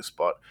the dunker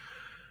spot.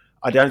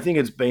 I don't think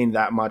it's been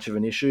that much of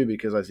an issue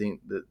because I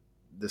think that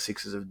the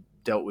Sixers have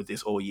dealt with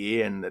this all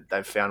year and that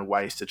they've found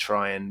ways to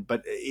try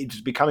but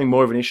it's becoming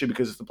more of an issue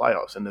because it's the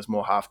playoffs and there's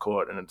more half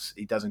court and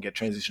he doesn't get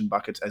transition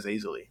buckets as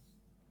easily.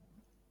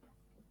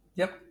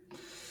 Yep,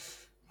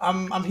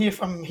 I'm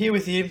here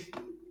with you.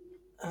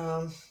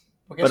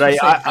 But I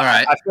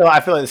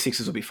feel like the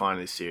Sixers will be fine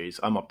in this series.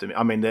 I'm optimistic.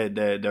 I mean,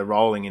 they're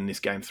rolling in this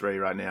game 3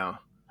 right now.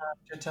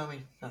 Don't tell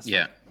me.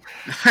 Yeah.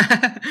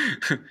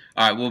 All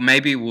right. Well,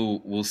 maybe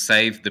we'll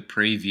save the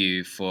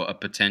preview for a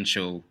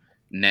potential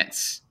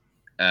Nets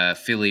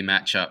Philly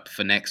matchup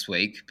for next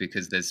week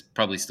because there's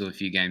probably still a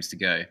few games to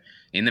go.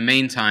 In the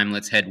meantime,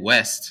 let's head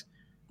west,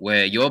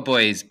 where your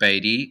boys,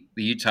 Beatty,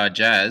 the Utah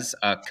Jazz,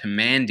 are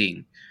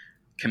commanding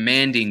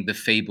the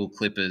feeble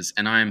Clippers,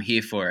 and I am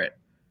here for it.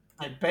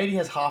 Hey, Beatty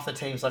has half the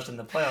teams left in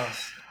the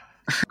playoffs.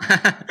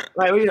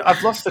 Mate,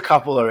 I've lost a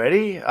couple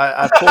already.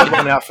 I poured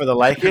one out for the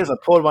Lakers. I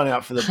poured one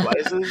out for the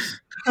Blazers.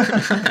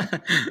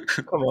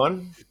 Come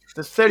on.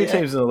 There's 30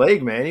 teams in the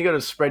league, man. You got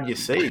to spread your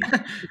seed.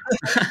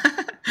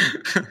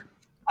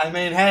 I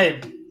mean,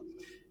 hey,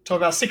 talk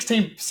about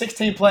 16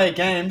 player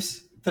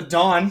games. The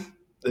Don.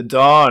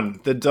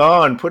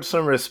 Put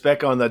some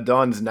respect on the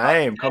Don's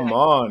name. Come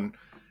on.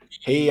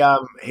 He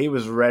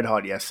was red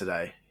hot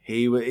yesterday.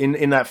 He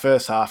in that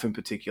first half in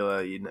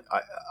particular.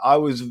 I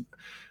was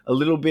a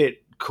little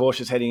bit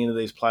cautious heading into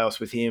these playoffs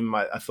with him.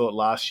 I thought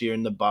last year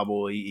in the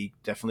bubble he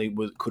definitely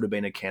could have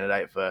been a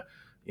candidate for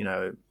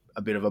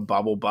a bit of a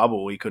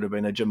bubble. He could have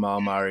been a Jamal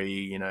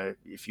Murray.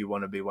 If you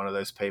want to be one of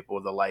those people,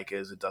 the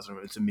Lakers.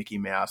 It's a Mickey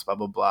Mouse. Blah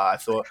blah blah. I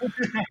thought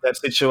that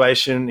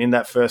situation in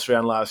that first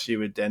round last year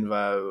with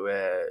Denver,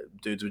 where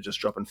dudes were just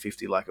dropping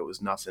 50 like it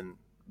was nothing.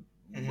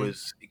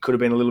 It could have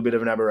been a little bit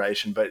of an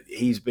aberration, but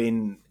he's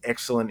been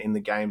excellent in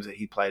the games that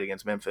he played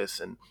against Memphis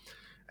and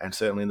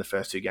certainly in the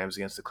first 2 games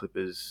against the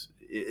Clippers.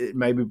 It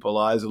maybe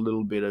belies a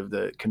little bit of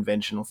the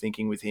conventional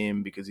thinking with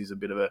him because he's a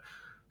bit of a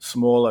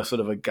smaller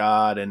sort of a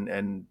guard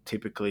and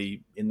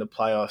typically in the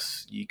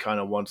playoffs you kind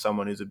of want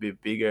someone who's a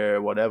bit bigger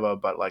or whatever,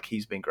 but like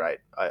he's been great.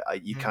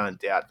 You can't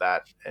doubt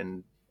that,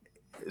 and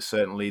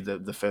certainly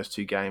the first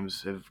 2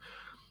 games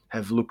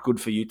have looked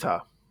good for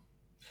Utah.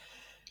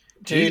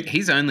 Dude,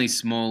 he's only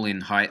small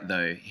in height,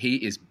 though. He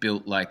is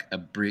built like a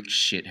brick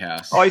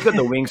shithouse. Oh, he's got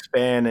the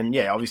wingspan, and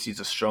obviously he's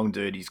a strong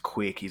dude. He's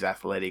quick, he's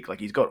athletic. Like,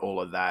 he's got all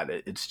of that.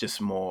 It's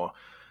just more,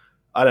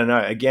 I don't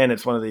know. Again,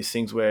 it's one of these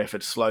things where if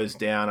it slows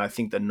down, I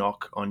think the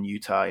knock on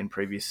Utah in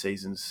previous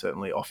seasons,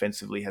 certainly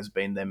offensively, has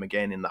been them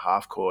again in the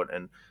half court.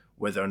 And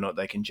whether or not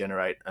they can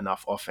generate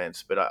enough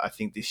offense. But I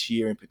think this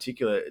year in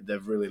particular,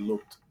 they've really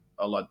looked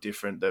a lot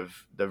different.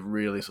 They've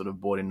really sort of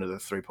bought into the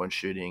 3-point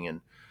shooting, and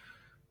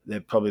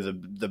they're probably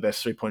the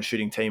best 3-point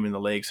shooting team in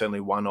the league. Certainly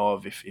one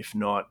of, if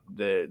not,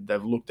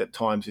 they've looked at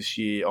times this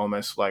year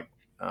almost like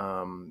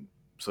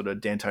sort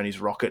of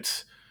D'Antoni's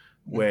Rockets,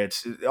 where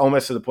it's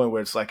almost to the point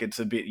where it's like it's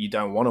a bit, you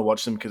don't want to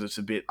watch them because it's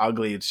a bit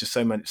ugly. It's just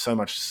so much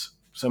spam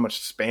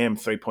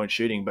 3-point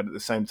shooting, but at the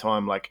same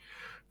time, like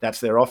that's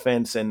their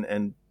offense,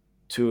 and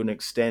to an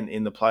extent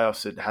in the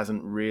playoffs, it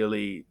hasn't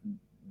really,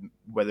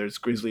 whether it's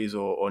Grizzlies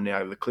or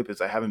now the Clippers,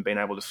 they haven't been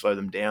able to slow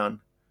them down.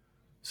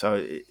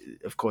 So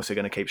of course they're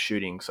going to keep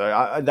shooting. So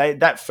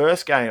that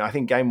first game, I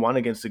think game 1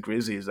 against the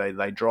Grizzlies,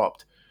 they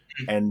dropped,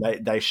 and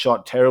they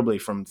shot terribly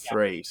from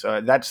 3.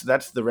 So that's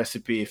the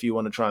recipe. If you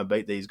want to try and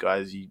beat these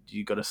guys,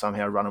 you got to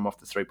somehow run them off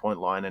the 3-point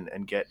line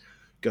and get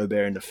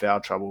Gobert into foul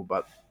trouble.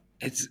 But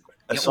it's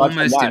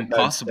almost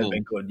impossible.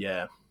 They've been good,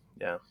 yeah.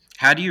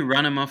 How do you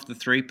run them off the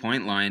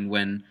 3-point line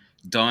when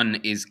Don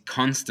is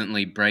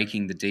constantly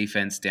breaking the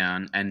defense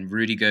down and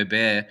Rudy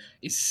Gobert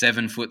is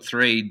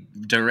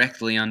 7'3"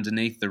 directly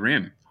underneath the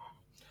rim?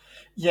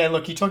 Yeah,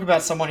 look, you talk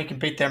about someone who can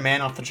beat their man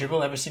off the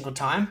dribble every single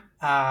time,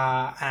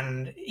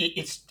 and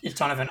it's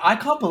Donovan. I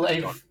can't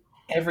believe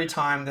every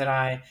time that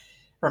I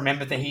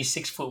remember that he's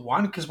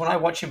 6'1", because when I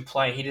watch him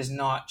play, he does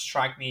not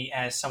strike me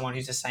as someone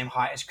who's the same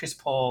height as Chris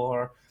Paul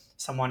or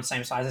someone the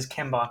same size as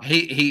Kemba.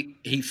 He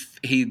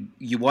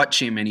you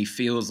watch him and he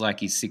feels like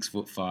he's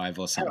 6'5"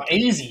 or something. Oh,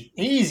 easy.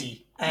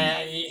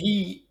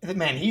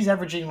 He's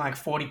averaging like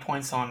 40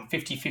 points on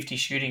 50-50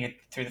 shooting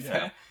through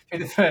the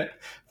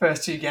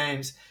first 2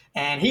 games.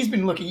 And he's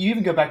been looking. You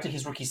even go back to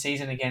his rookie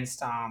season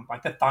against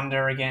like the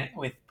Thunder again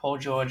with Paul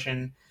George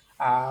and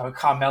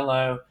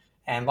Carmelo,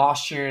 and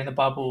last year in the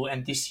bubble,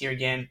 and this year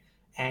again.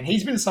 And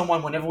he's been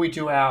someone, whenever we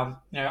do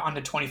our under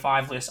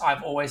 25 list,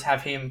 I've always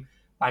have him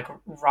like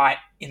right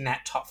in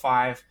that top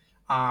 5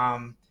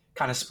 kind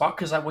of spot,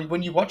 because like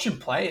when you watch him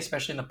play,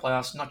 especially in the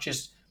playoffs, not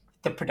just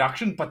the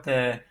production but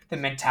the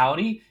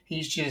mentality,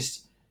 he's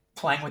just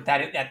playing with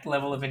that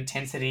level of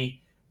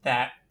intensity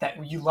that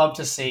you love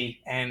to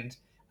see. And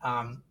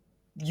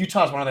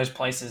Utah is one of those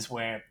places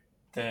where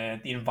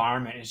the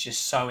environment is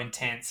just so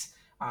intense,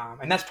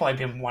 and that's probably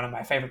been one of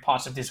my favorite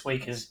parts of this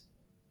week, has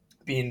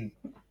been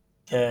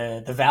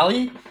the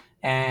Valley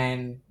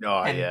and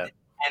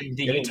and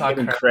the Utah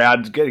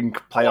crowds, getting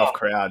playoff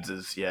crowds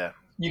is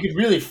you could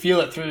really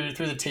feel it through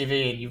the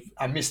TV, and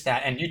I missed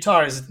that. And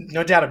Utah is,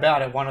 no doubt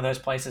about it, one of those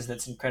places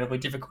that's incredibly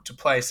difficult to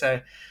play.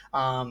 So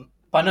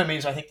by no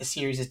means I think the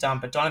series is done,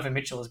 but Donovan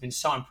Mitchell has been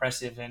so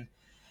impressive, and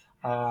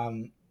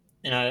I'm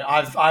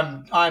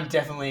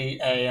definitely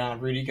a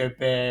Rudy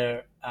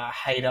Gobert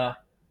hater.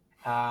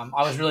 I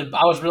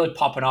was really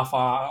popping off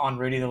on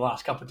Rudy the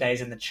last couple of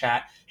days in the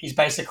chat. He's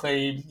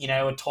basically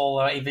a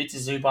taller Ivica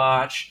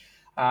Zubac,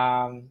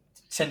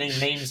 sending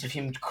memes of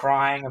him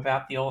crying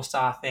about the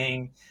All-Star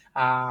thing.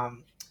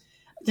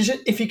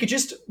 If he could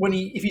just,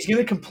 if he's going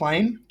to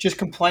complain, just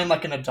complain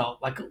like an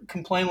adult, like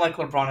complain like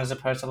LeBron as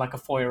opposed to like a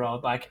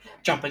 4-year-old, like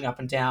jumping up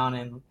and down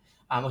and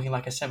looking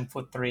like a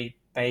 7'3"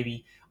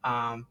 baby.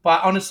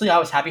 But honestly, I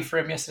was happy for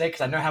him yesterday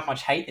because I know how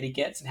much hate that he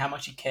gets and how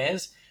much he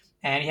cares.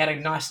 And he had a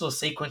nice little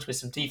sequence with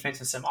some defense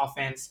and some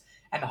offense,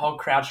 and the whole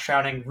crowd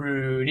shouting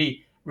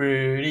 "Rudy,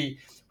 Rudy,"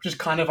 which is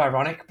kind of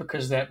ironic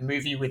because that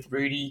movie with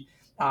Rudy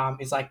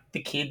is like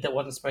the kid that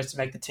wasn't supposed to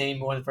make the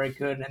team, wasn't very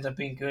good, and ends up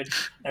being good.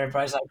 And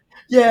everybody's like,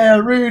 "Yeah,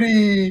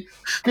 Rudy,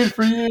 good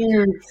for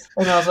you."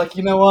 And I was like,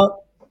 you know what?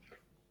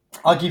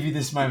 I'll give you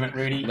this moment,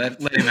 Rudy. Let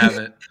him have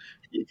it.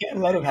 Yeah,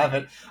 let him have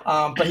it.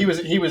 But he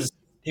was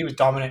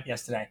dominant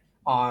yesterday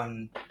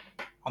on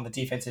the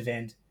defensive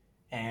end,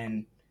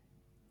 and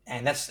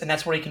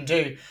that's what he can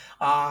do.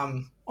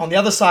 On the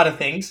other side of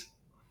things,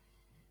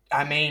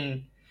 I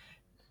mean,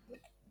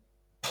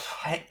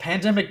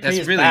 Pandemic P That's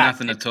is really back.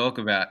 nothing to talk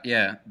about.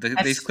 Yeah,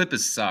 these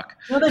Clippers suck.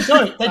 No, they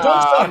don't. They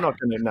don't suck. I'm not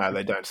going to. No,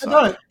 they don't suck. They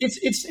don't.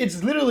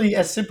 It's literally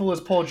as simple as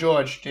Paul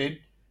George, dude.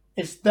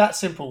 It's that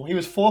simple. He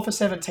was 4 for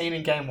 17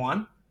 in game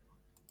 1,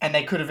 and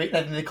they could have.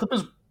 The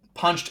Clippers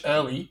punched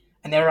early,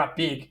 and they were up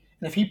big.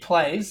 And if he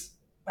plays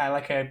at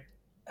like a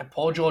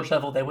Paul George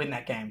level, they win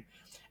that game.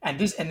 And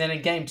then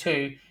in game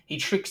 2, he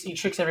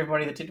tricks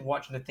everybody that didn't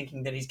watch into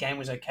thinking that his game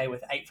was okay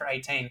with 8 for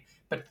 18.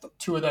 But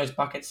 2 of those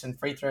buckets and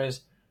free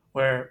throws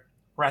were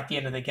at the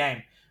end of the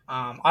game.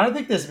 I don't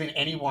think there's been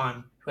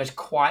anyone who has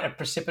quite a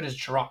precipitous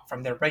drop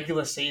from their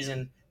regular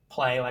season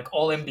play, like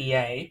all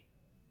NBA,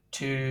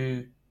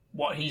 to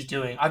what he's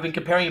doing. I've been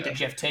comparing him to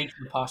Jeff Teague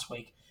for the past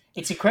week.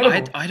 It's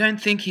incredible. I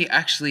don't think he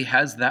actually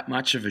has that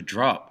much of a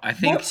drop. I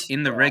think What?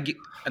 in the regular.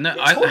 No,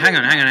 hang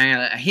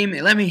on. Hear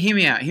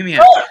me out.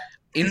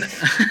 In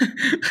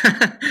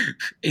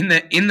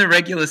the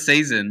regular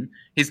season,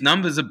 his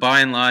numbers are by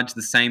and large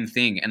the same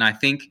thing, and I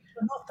think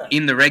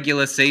in the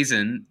regular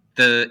season,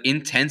 the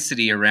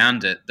intensity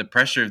around it, the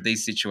pressure of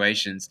these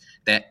situations,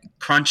 that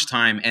crunch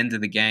time end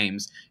of the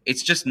games,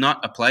 it's just not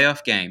a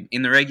playoff game.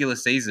 In the regular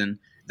season,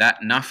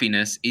 that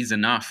nuffiness is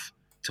enough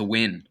to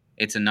win.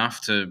 It's enough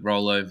to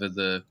roll over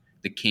the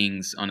the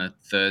Kings on a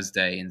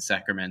Thursday in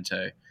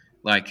Sacramento.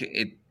 Like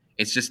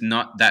it's just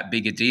not that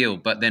big a deal.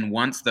 But then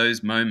once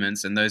those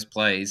moments and those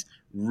plays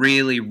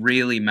really,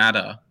 really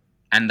matter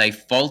and they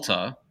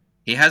falter,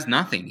 he has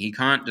nothing. He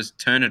can't just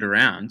turn it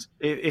around.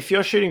 If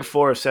you're shooting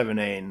 4 of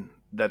 17,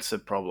 that's a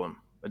problem.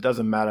 It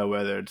doesn't matter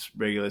whether it's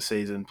regular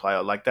season,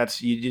 playoff. Like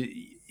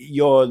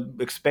you're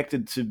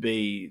expected to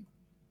be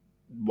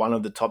one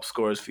of the top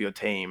scorers for your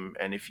team,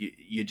 and if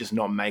you're just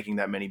not making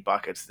that many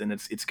buckets, then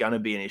it's going to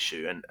be an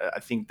issue. And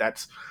I think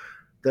that's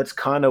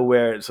kind of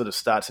where it sort of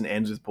starts and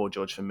ends with Paul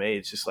George for me.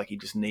 It's just like he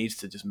just needs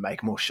to just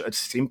make more shots. It's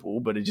simple,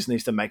 but it just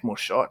needs to make more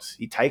shots.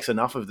 He takes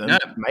enough of them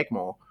to make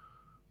more.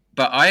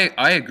 But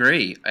I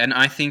agree, and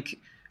I think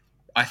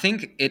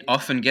it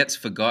often gets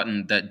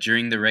forgotten that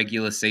during the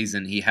regular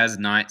season he has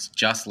nights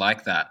just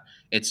like that.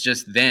 It's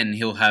just then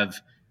he'll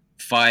have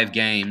 5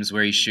 games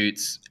where he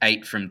shoots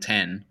 8 from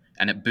 10,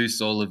 and it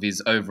boosts all of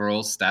his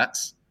overall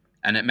stats,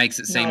 and it makes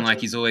it seem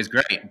like he's always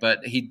great. But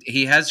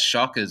he has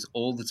shockers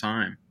all the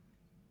time.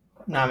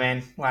 No,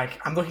 man. Like,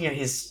 I'm looking at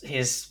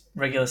his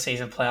regular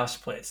season playoff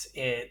splits.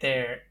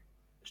 They're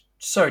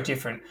so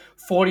different.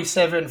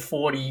 47,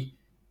 40,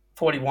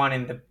 41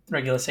 in the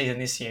regular season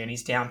this year, and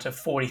he's down to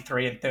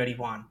 43 and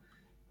 31.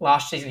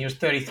 Last season, he was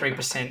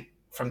 33%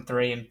 from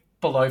 3 and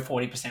below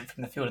 40%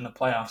 from the field in the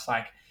playoffs.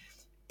 Like,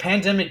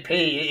 Pandemic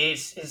P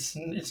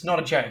it's not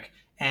a joke.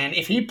 And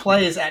if he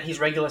plays at his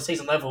regular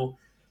season level,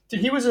 dude,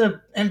 he was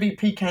a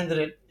MVP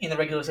candidate in the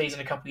regular season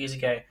a couple of years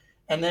ago,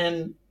 and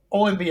then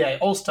All-NBA,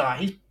 All-Star.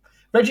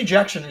 Reggie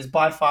Jackson is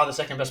by far the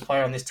second best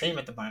player on this team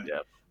at the moment.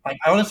 Yep. Like,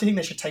 I honestly think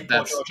they should take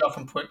Paul George off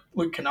and put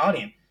Luke Kennard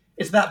in.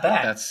 It's that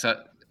bad.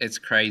 It's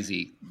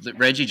crazy.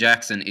 Reggie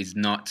Jackson is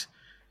not.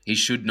 He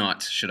should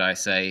not, should I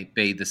say,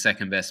 be the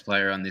second best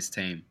player on this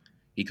team.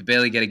 He could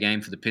barely get a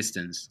game for the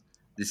Pistons.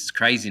 This is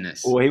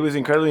craziness. Well, he was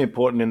incredibly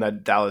important in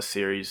that Dallas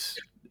series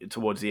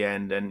towards the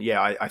end, and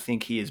yeah, I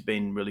think he has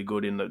been really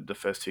good in the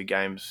first 2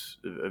 games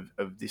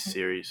of this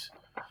series.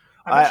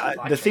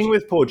 The thing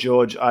with Paul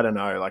George, I don't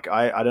know. Like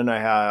I don't know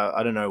how.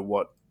 I don't know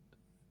what.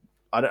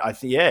 I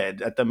think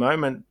at the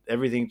moment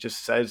everything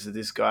just says that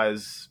this guy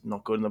is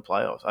not good in the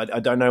playoffs. I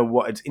don't know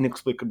what. It's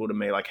inexplicable to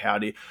me. Like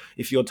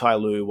if you're Ty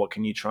Lue, what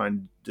can you try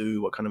and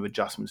do? What kind of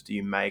adjustments do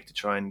you make to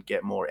try and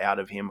get more out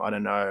of him? I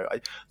don't know.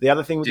 The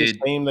other thing with this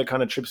team that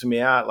kind of trips me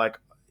out, like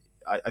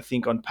I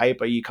think on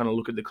paper you kind of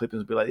look at the Clippers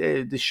and be like,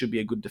 yeah, this should be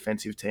a good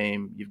defensive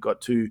team. You've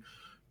got 2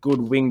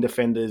 good wing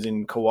defenders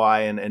in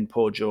Kawhi and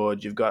Paul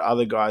George. You've got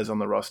other guys on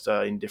the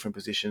roster in different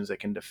positions that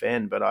can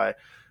defend, but I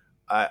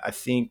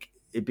think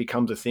it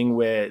becomes a thing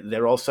where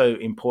they're also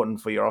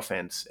important for your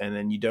offense, and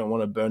then you don't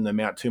want to burn them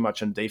out too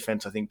much on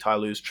defense. I think Ty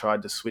Lue's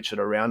tried to switch it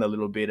around a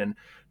little bit and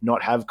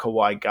not have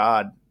Kawhi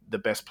guard the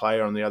best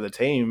player on the other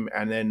team,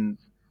 and then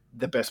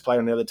the best player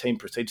on the other team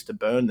proceeds to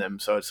burn them.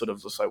 So it's sort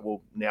of just like,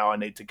 well, now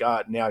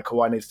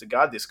Kawhi needs to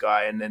guard this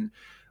guy, and then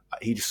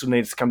he just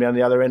needs to come down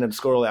the other end and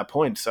score all our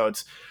points. So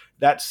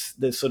that's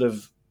the sort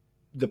of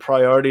the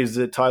priorities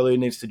that Ty Lue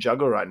needs to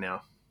juggle right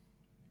now.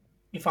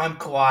 If I'm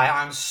Kawhi,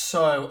 I'm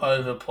so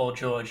over Paul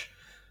George.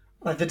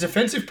 Like, the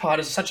defensive part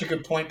is such a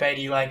good point,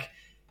 Beatty. Like,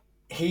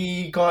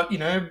 he got,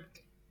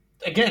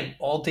 again,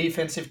 all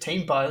defensive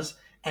team buzz.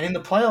 And in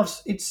the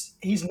playoffs,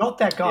 he's not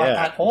that guy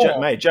at all.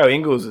 Joe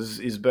Ingles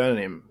is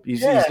burning him.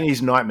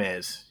 He's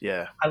nightmares.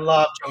 Yeah. I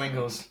love Joe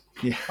Ingles.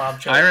 Yeah.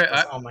 Love Joe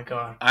Ingles. Oh, my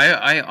God.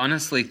 I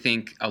honestly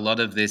think a lot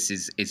of this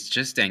it's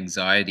just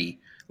anxiety.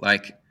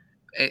 Like,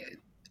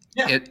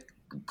 it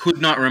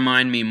could not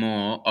remind me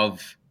more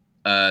of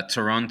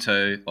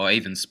Toronto or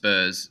even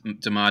Spurs,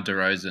 DeMar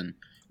DeRozan,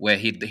 where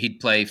he'd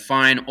play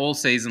fine all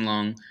season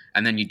long,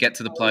 and then you'd get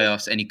to the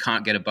playoffs and he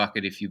can't get a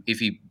bucket. If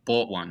he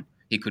bought one,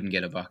 he couldn't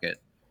get a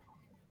bucket.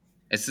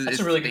 That's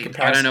a really good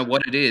comparison. I don't know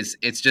what it is.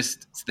 It's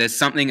just there's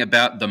something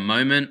about the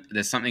moment,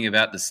 there's something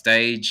about the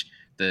stage,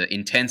 the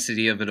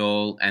intensity of it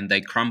all, and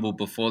they crumble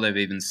before they've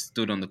even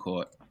stood on the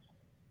court.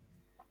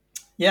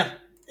 Yeah,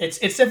 it's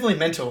definitely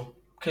mental,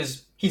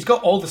 because he's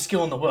got all the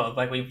skill in the world.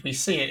 Like, we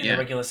see it in the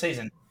regular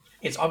season.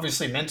 It's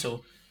obviously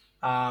mental.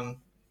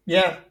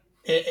 He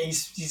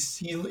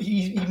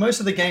most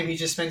of the game he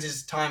just spends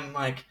his time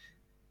like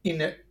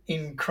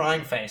in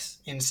crying face,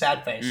 in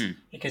sad face,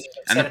 because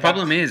the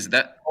problem is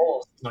that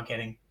he's not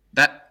getting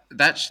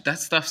that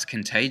stuff's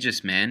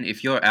contagious, man.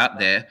 If you're out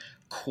there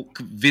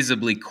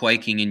visibly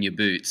quaking in your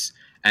boots,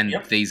 and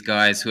these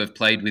guys who have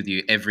played with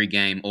you every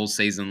game all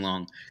season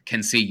long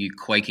can see you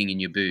quaking in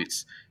your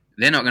boots,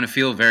 they're not going to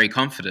feel very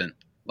confident.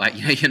 Like,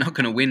 you're not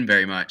going to win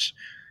very much.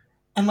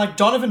 And like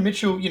Donovan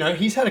Mitchell,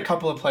 he's had a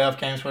couple of playoff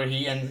games where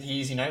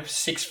he's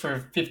 6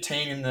 for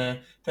 15 in the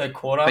third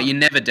quarter. But you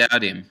never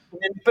doubt him.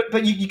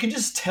 But you can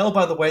just tell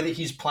by the way that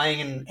he's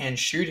playing and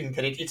shooting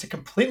that it's a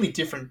completely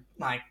different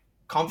like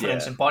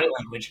confidence and body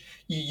language.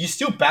 You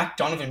still back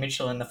Donovan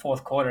Mitchell in the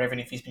fourth quarter, even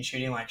if he's been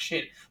shooting like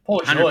shit.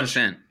 Paul George,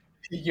 100%.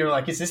 You're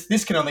like,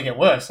 this can only get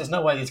worse. There's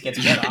no way this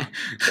gets better.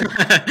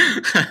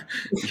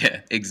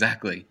 Yeah,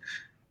 exactly.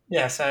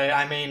 Yeah, so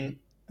I mean,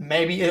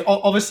 maybe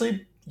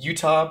obviously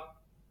Utah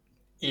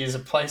is a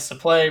place to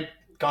play.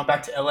 Going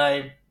back to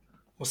LA,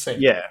 We'll see.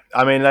 Yeah,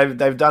 I mean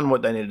they've done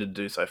what they needed to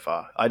do so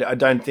far. I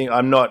don't think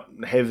I'm not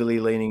heavily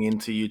leaning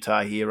into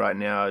Utah here right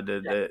now.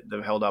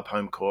 They've held up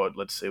home court.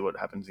 Let's see what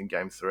happens in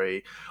Game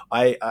 3.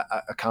 I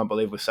can't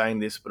believe we're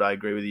saying this, but I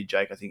agree with you,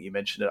 Jake. I think you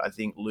mentioned it. I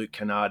think Luke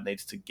Kennard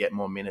needs to get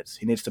more minutes.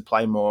 He needs to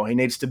play more.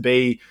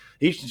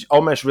 He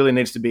almost really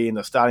needs to be in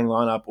the starting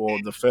lineup or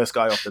the first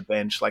guy off the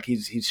bench. Like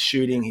his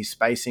shooting, his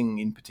spacing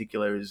in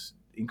particular is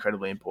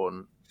incredibly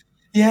important.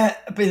 Yeah,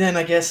 but then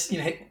I guess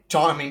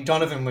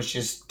Donovan was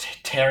just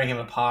tearing him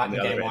apart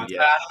in game one.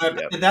 Yeah. I don't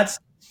know, but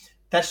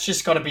that's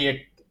just got to be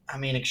a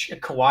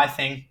Kawhi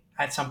thing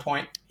at some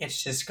point.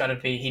 It's just got to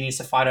be he needs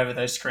to fight over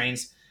those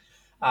screens.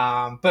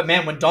 But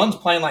man, when Don's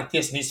playing like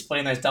this and he's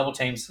splitting those double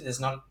teams, there's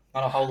not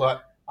a whole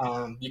lot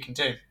you can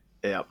do.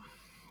 Yeah.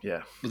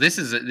 Yeah. Well, this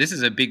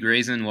is a big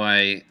reason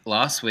why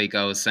last week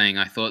I was saying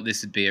I thought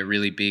this would be a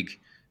really big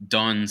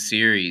Don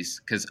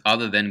series because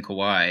other than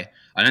Kawhi,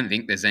 I don't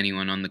think there's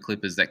anyone on the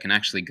Clippers that can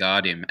actually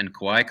guard him, and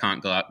Kawhi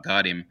can't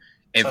guard him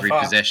every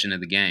possession of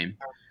the game.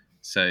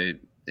 So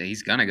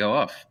he's going to go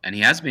off, and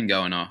he has been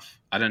going off.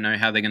 I don't know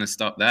how they're going to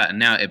stop that. And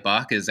now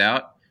Ibaka's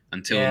out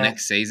until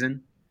next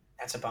season.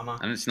 That's a bummer.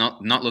 And it's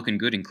not looking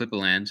good in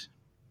Clipperland.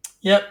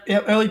 Yep,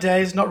 early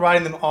days, not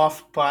writing them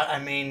off, but I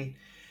mean,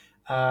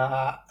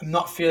 I'm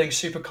not feeling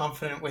super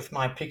confident with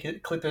my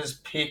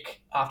Clippers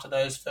pick after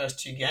those first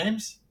two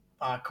games.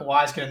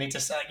 Kawhi's going to need to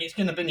say he's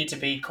going to need to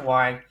be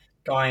Kawhi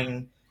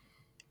going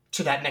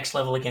to that next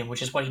level again,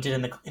 which is what he did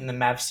in the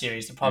Mavs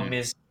series. The problem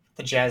is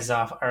the Jazz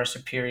are a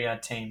superior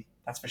team,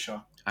 that's for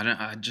sure.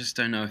 I just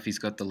don't know if he's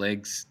got the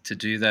legs to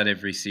do that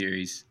every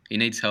series. He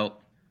needs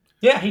help.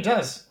 Yeah, he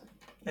does.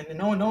 And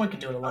no one can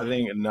do it alone. I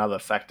think another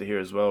factor here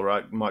as well,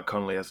 right? Mike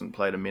Conley hasn't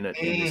played a minute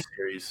in this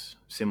series,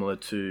 similar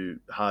to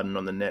Harden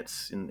on the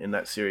Nets in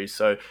that series.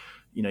 So,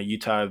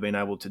 Utah have been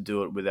able to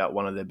do it without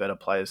one of their better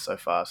players so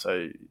far.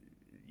 So,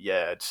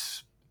 yeah,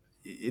 it's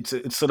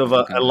sort of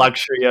a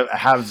luxury of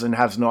haves and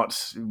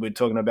have-nots. We're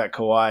talking about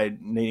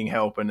Kawhi needing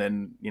help, and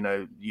then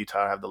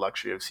Utah have the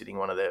luxury of sitting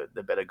one of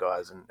the better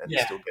guys and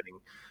still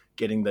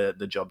getting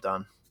the job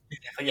done.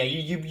 Yeah,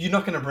 you're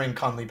not going to bring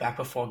Conley back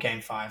before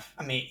Game 5.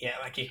 I mean,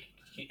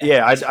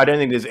 I don't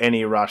think there's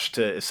any rush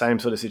to same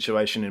sort of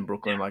situation in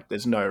Brooklyn. Like,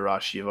 there's no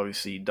rush. You've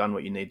obviously done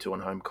what you need to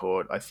on home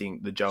court. I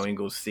think the Joe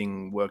Ingles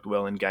thing worked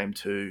well in Game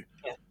 2.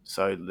 Yeah.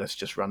 So let's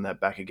just run that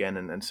back again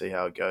and see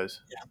how it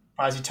goes. Yeah,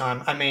 Pricey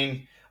time. I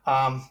mean,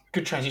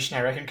 good transition,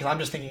 I reckon, because I'm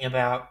just thinking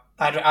about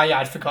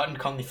I'd forgotten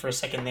Conley for a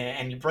second there,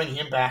 and you bring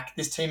him back.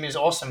 This team is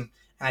awesome,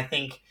 and I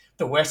think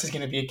the West is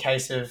going to be a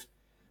case of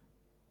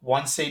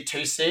 1 seed,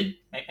 2 seed,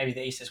 maybe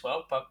the East as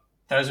well, but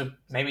those are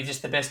maybe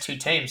just the best two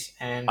teams.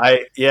 And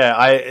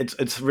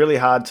it's really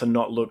hard to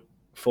not look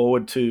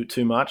forward to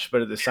too much,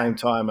 but at the same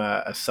time,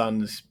 a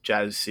Suns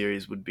Jazz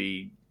series would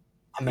be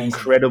amazing.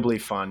 Incredibly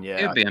fun. Yeah,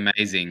 it'd be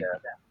amazing.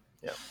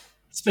 Yeah.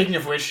 Speaking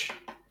of which,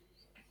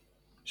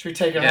 should we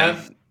take it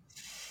home?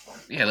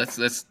 Yeah,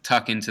 let's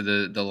tuck into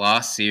the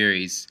last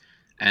series,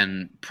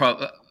 and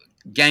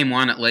Game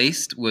 1 at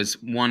least was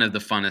one of the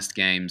funnest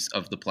games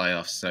of the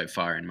playoffs so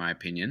far, in my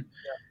opinion.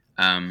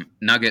 Yeah.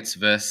 Nuggets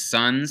versus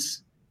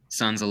Suns.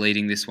 Suns are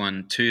leading this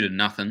one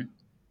 2-0.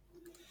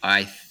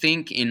 I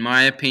think, in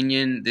my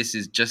opinion, this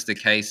is just a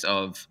case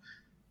of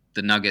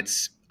the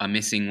Nuggets are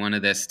missing one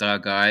of their star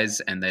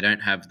guys, and they don't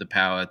have the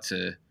power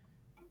to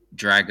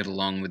drag it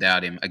along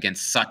without him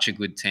against such a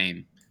good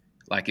team.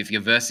 Like, if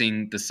you're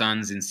versing the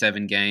Suns in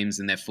 7 games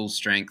and they're full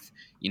strength,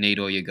 you need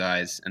all your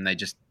guys. And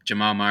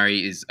Jamal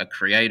Murray is a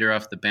creator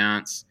off the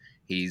bounce.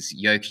 He's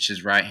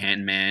Jokic's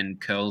right-hand man,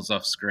 curls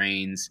off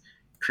screens,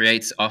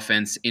 creates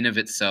offense in of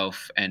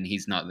itself, and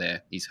he's not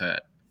there. He's hurt.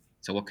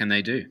 So what can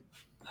they do?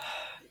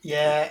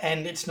 Yeah,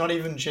 and it's not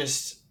even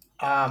just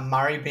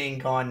Murray being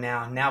gone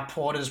now. Now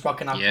Porter's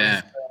rocking up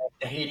with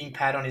the heating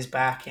pad on his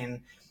back,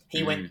 and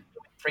he went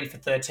 3 for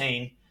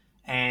 13.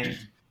 And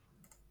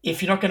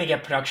if you're not going to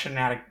get production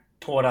out of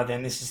Porter,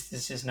 then this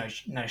is no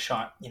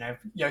shot.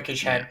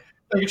 Jokic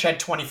had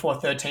 24,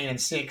 13, and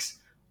 6,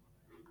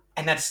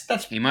 and that's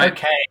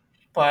okay.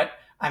 But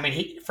I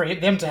mean, for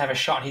them to have a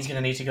shot, he's going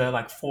to need to go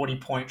like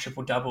 40-point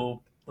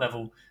triple-double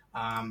level.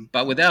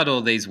 But without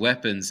all these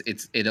weapons,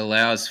 it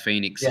allows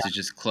Phoenix to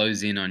just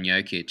close in on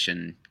Jokic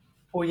and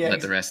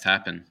let the rest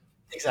happen.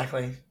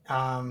 Exactly.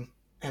 And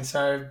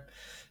so,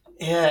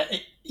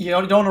 you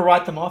don't want to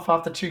write them off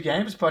after 2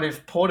 games, but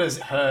if Porter's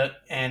hurt,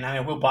 and I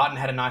mean, Will Barton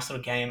had a nice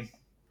little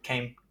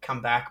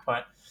come back,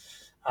 but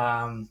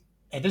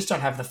they just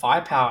don't have the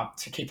firepower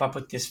to keep up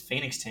with this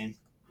Phoenix team.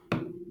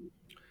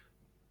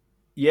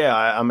 Yeah,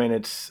 I mean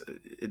it's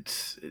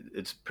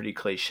pretty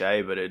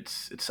cliche, but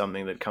it's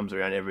something that comes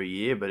around every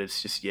year. But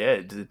it's just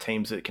the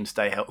teams that can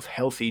stay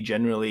healthy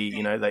generally,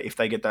 if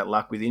they get that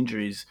luck with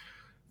injuries,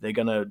 they're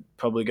gonna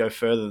probably go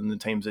further than the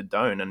teams that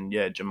don't. And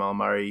Jamal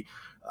Murray,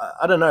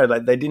 I don't know,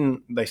 like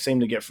they seem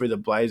to get through the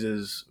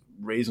Blazers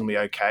reasonably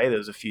okay. There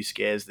was a few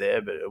scares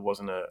there, but it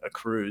wasn't a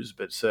cruise.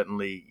 But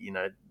certainly,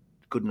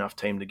 good enough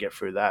team to get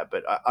through that.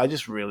 But I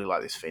just really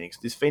like this Phoenix.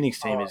 This Phoenix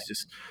team is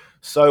just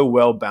so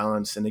well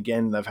balanced. And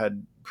again, they've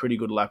had pretty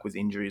good luck with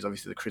injuries.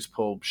 Obviously, the Chris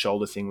Paul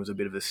shoulder thing was a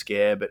bit of a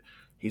scare, but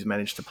he's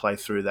managed to play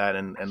through that,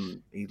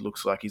 and he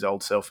looks like his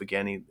old self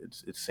again.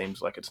 It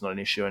seems like it's not an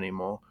issue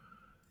anymore.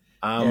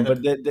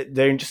 But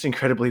they're just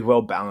incredibly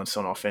well balanced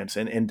on offense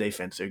and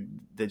defense.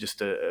 They're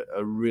just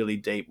a really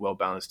deep, well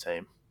balanced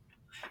team.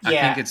 I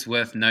think it's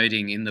worth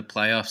noting in the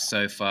playoffs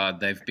so far,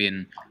 they've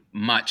been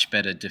much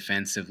better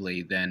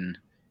defensively than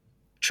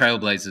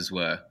Trailblazers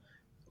were.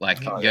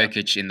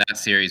 Jokic in that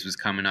series was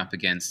coming up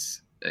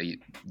against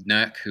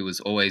Nurk, who was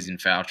always in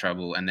foul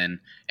trouble, and then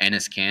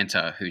Enes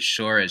Kanter, who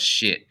sure as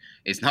shit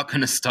is not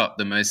going to stop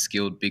the most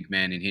skilled big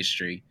man in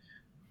history.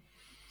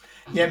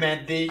 Yeah,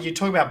 man. You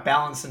talk about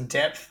balance and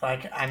depth.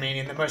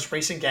 In the most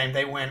recent game,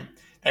 they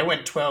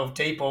went 12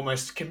 deep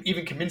almost.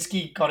 Even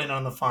Kaminsky got in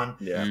on the fun.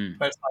 Yeah.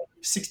 But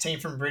it's 16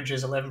 from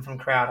Bridges, 11 from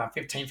Crowder,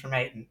 15 from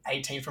Ayton,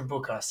 18 from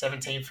Booker,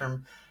 17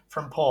 from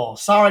Paul.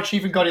 Saric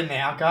even got in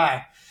there, our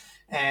guy.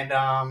 And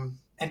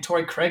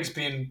Torrey Craig's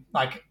been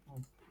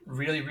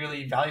really,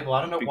 really valuable.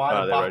 I don't know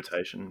why the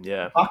rotation.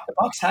 Yeah. The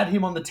Bucks had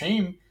him on the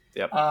team.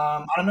 Yep.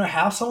 I don't know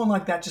how someone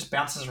like that just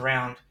bounces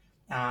around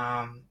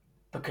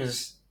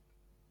because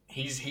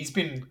he's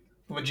been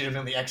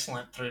legitimately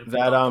excellent through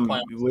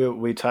that.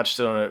 We touched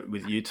on it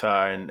with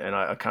Utah, and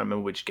I can't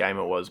remember which game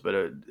it was, but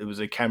it was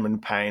a Cameron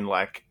Payne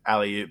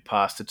alley-oop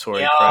pass to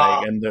Torrey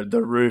Craig, and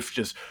the roof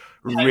just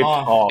ripped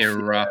off,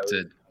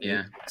 erupted.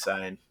 Yeah,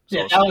 insane.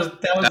 Yeah, that was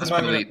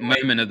the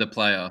moment of the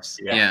playoffs.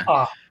 Yeah.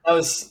 Oh,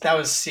 that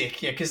was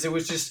sick. Yeah, because it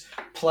was just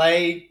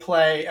play,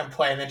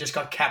 and then just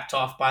got capped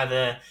off by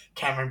the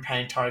Cameron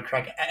Payne, Torrey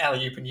Craig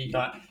alley-oop, and you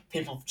got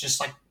people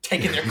just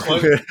taking their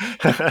clothes,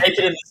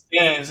 taking in the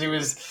stands. It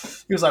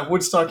was like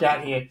Woodstock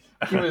out here.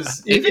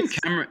 Even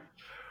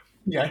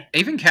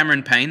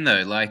Cameron Payne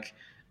though,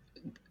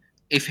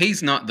 if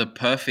he's not the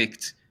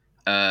perfect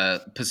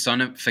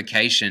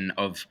personification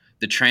of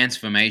the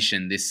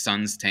transformation this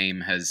Suns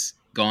team has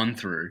gone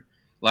through.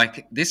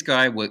 This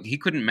guy, he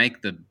couldn't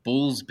make the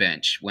Bulls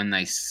bench when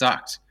they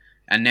sucked,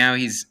 and now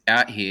he's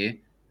out here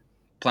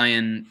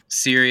playing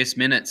serious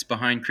minutes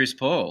behind Chris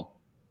Paul.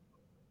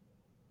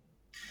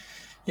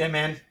 Yeah,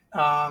 man.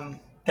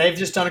 They've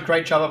just done a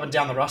great job up and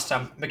down the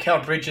roster.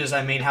 Mikal Bridges,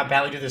 how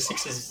badly do the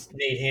Sixers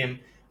need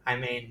him?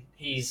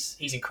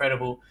 He's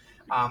incredible.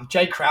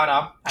 Jay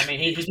Crowder,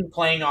 he's been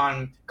playing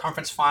on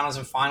conference finals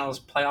and finals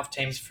playoff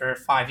teams for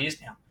 5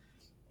 years now.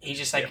 He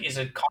just is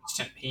a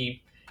constant.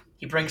 He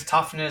brings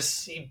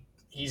toughness.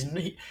 He's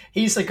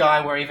the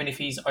guy where even if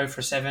he's 0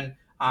 for 7,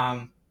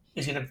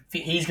 he's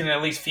gonna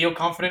at least feel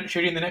confident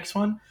shooting the next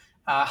one,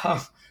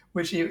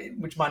 which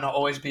might not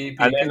always be.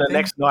 And then the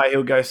next night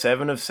he'll go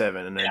 7 of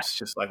 7, and it's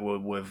just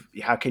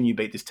how can you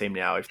beat this team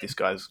now if this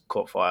guy's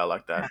caught fire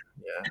like that?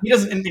 Yeah, he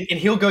doesn't, and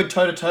he'll go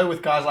toe to toe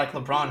with guys like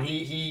LeBron.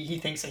 He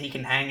thinks that he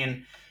can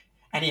hang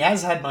and he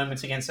has had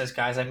moments against those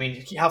guys.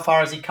 How far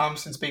has he come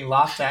since being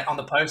laughed at on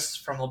the posts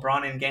from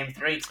LeBron in Game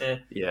 3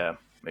 to? Yeah,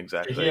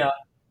 exactly. To here?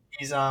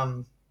 He's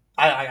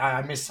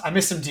I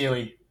miss him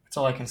dearly. That's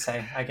all I can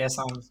say. I guess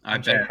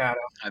I'm Jay Crowder.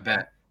 I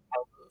bet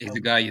he's a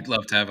guy you'd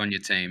love to have on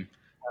your team.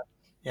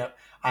 Yep.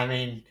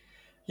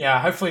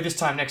 Hopefully this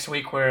time next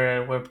week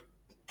we're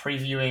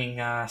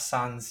previewing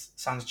Suns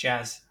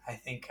Jazz. I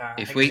think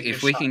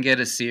if we can get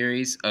a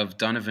series of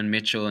Donovan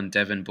Mitchell and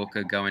Devin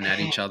Booker going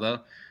at each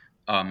other,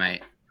 oh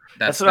mate.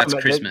 That's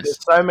Christmas.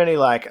 There's so many,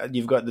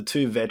 you've got the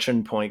 2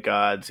 veteran point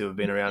guards who have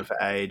been around for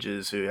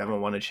ages, who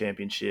haven't won a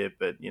championship,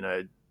 but,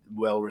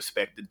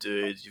 well-respected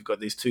dudes. You've got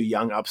these 2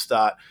 young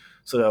upstart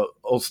sort of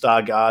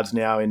all-star guards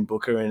now in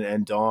Booker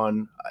and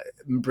Don.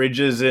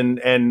 Bridges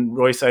and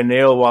Royce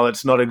O'Neal, while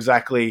it's not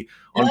exactly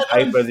on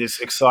paper this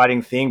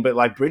exciting thing,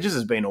 but, Bridges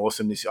has been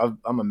awesome this year.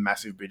 I'm a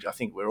massive Bridges. I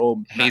think we're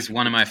all... He's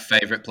one of my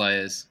favorite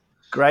players.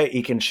 Great.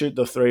 He can shoot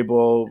the 3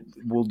 ball,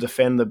 will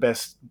defend the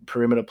best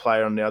perimeter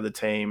player on the other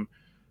team.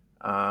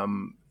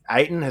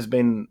 Ayton has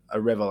been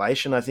a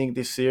revelation, I think,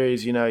 this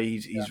series.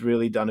 He's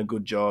really done a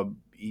good job.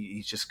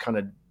 He's just kind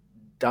of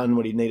done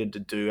what he needed to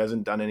do.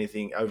 Hasn't done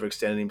anything,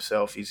 overextended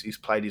himself. He's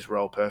played his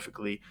role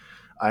perfectly.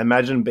 I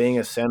imagine being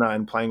a center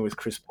and playing with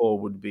Chris Paul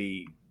would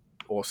be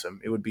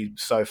awesome. It would be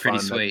so fun.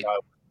 Pretty sweet.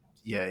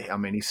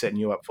 He's setting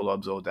you up for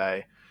lobs all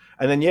day.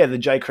 And then, the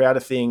Jay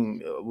Crowder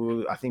thing,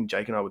 I think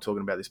Jake and I were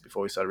talking about this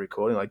before we started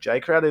recording. Jay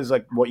Crowder is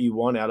what you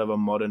want out of a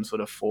modern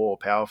sort of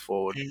power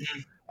forward. Mm-hmm.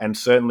 And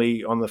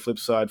certainly on the flip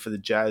side for the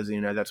Jazz,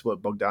 that's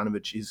what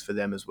Bogdanovic is for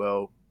them as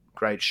well.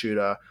 Great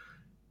shooter.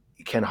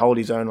 He can hold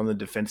his own on the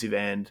defensive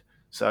end.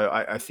 So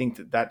I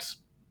think that's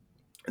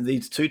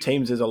these 2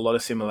 teams, there's a lot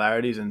of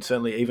similarities, and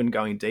certainly even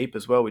going deep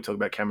as well. We talk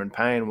about Cameron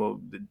Payne.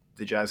 Well,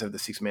 the Jazz have the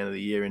 6th man of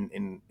the year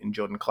in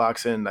Jordan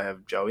Clarkson. They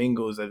have Joe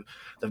Ingles.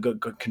 They've got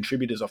good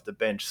contributors off the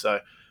bench. So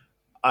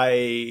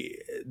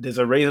there's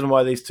a reason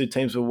why these 2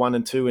 teams were 1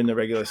 and 2 in the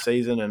regular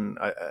season, and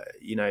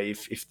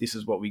if this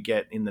is what we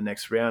get in the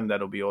next round,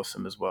 that'll be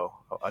awesome as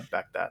well. I'd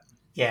back that.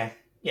 Yeah,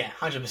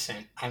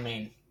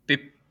 100%.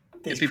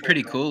 It'd be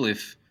pretty cool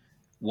if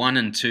 1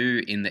 and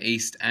 2 in the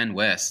East and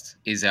West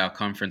is our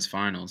conference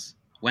finals.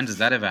 When does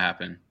that ever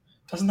happen?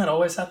 Doesn't that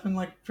always happen?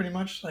 Like pretty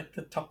much, like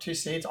the top 2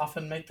 seeds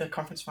often make the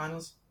conference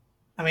finals.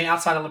 I mean,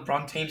 outside of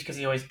LeBron teams because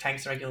he always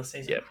tanks the regular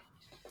season. Yeah.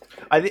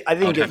 I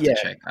think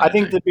check. I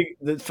think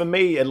for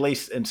me at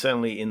least, and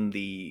certainly in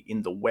the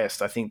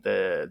West, I think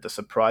the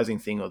surprising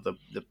thing, or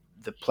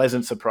the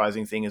pleasant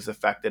surprising thing, is the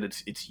fact that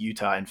it's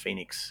Utah and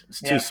Phoenix.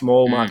 It's two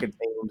small market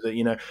teams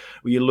that,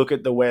 when you look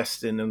at the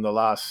West, and in the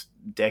last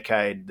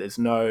decade, there's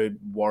no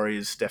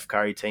Warriors Steph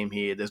Curry team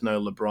here. There's no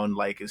LeBron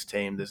Lakers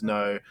team. There's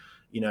no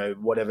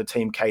whatever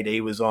team KD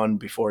was on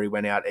before he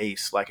went out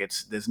east. Like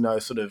there's no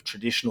sort of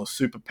traditional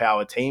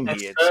superpower team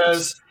here.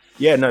 Spurs.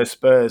 No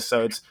Spurs.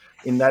 So it's,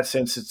 in that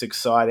sense, it's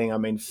exciting. I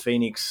mean,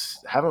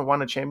 Phoenix haven't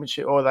won a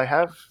championship, or they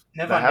have.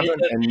 Never they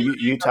haven't, and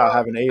Utah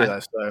haven't either.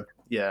 So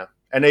yeah,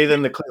 and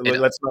even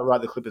let's not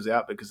write the Clippers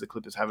out, because the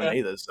Clippers haven't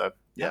either. So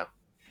yeah.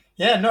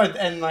 Yeah, no,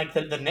 and like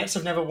the Nets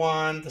have never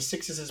won. The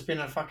Sixers has been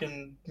a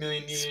fucking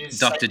million years.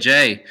 Dr.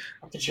 J.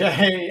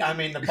 I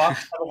mean, the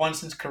Bucks haven't won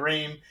since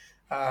Kareem.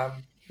 So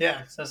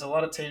there's a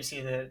lot of teams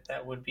here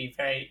that would be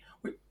very.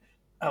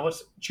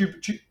 What's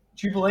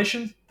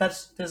jubilation?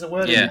 There's a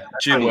word. Yeah,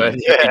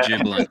 jubilant. Yeah.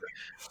 Jubilant.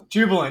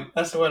 Jubilant.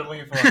 That's the word I'm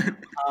looking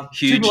for.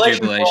 Huge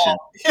jubilation.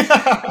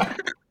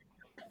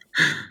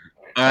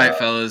 All right,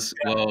 fellas.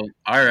 Well,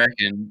 I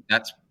reckon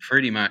that's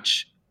pretty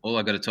much all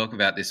I got to talk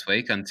about this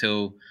week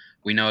until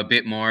we know a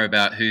bit more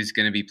about who's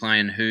going to be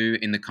playing who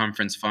in the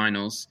conference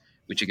finals,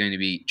 which are going to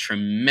be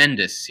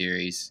tremendous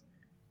series.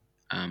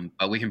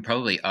 But we can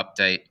probably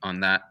update on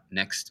that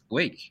next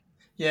week.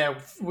 Yeah,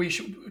 we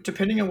should.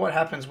 Depending on what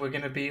happens, we're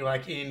going to be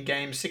like in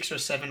game 6 or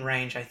 7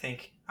 range, I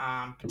think,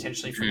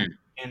 potentially for the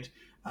end.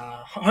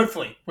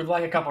 Hopefully, we'd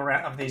like a couple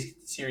of these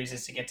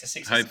series to get to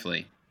 6.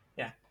 Hopefully,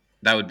 yeah,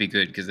 that would be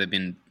good because they've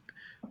been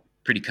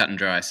pretty cut and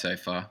dry so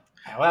far.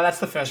 Well, that's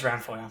the first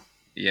round for you.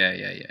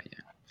 Yeah.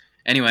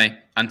 Anyway,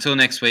 until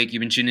next week,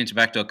 you've been tuning into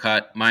Backdoor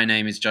Cut. My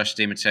name is Josh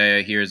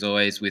DiMatteo, here as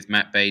always with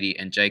Matt Beatty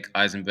and Jake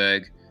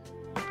Eisenberg.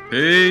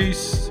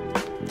 Peace.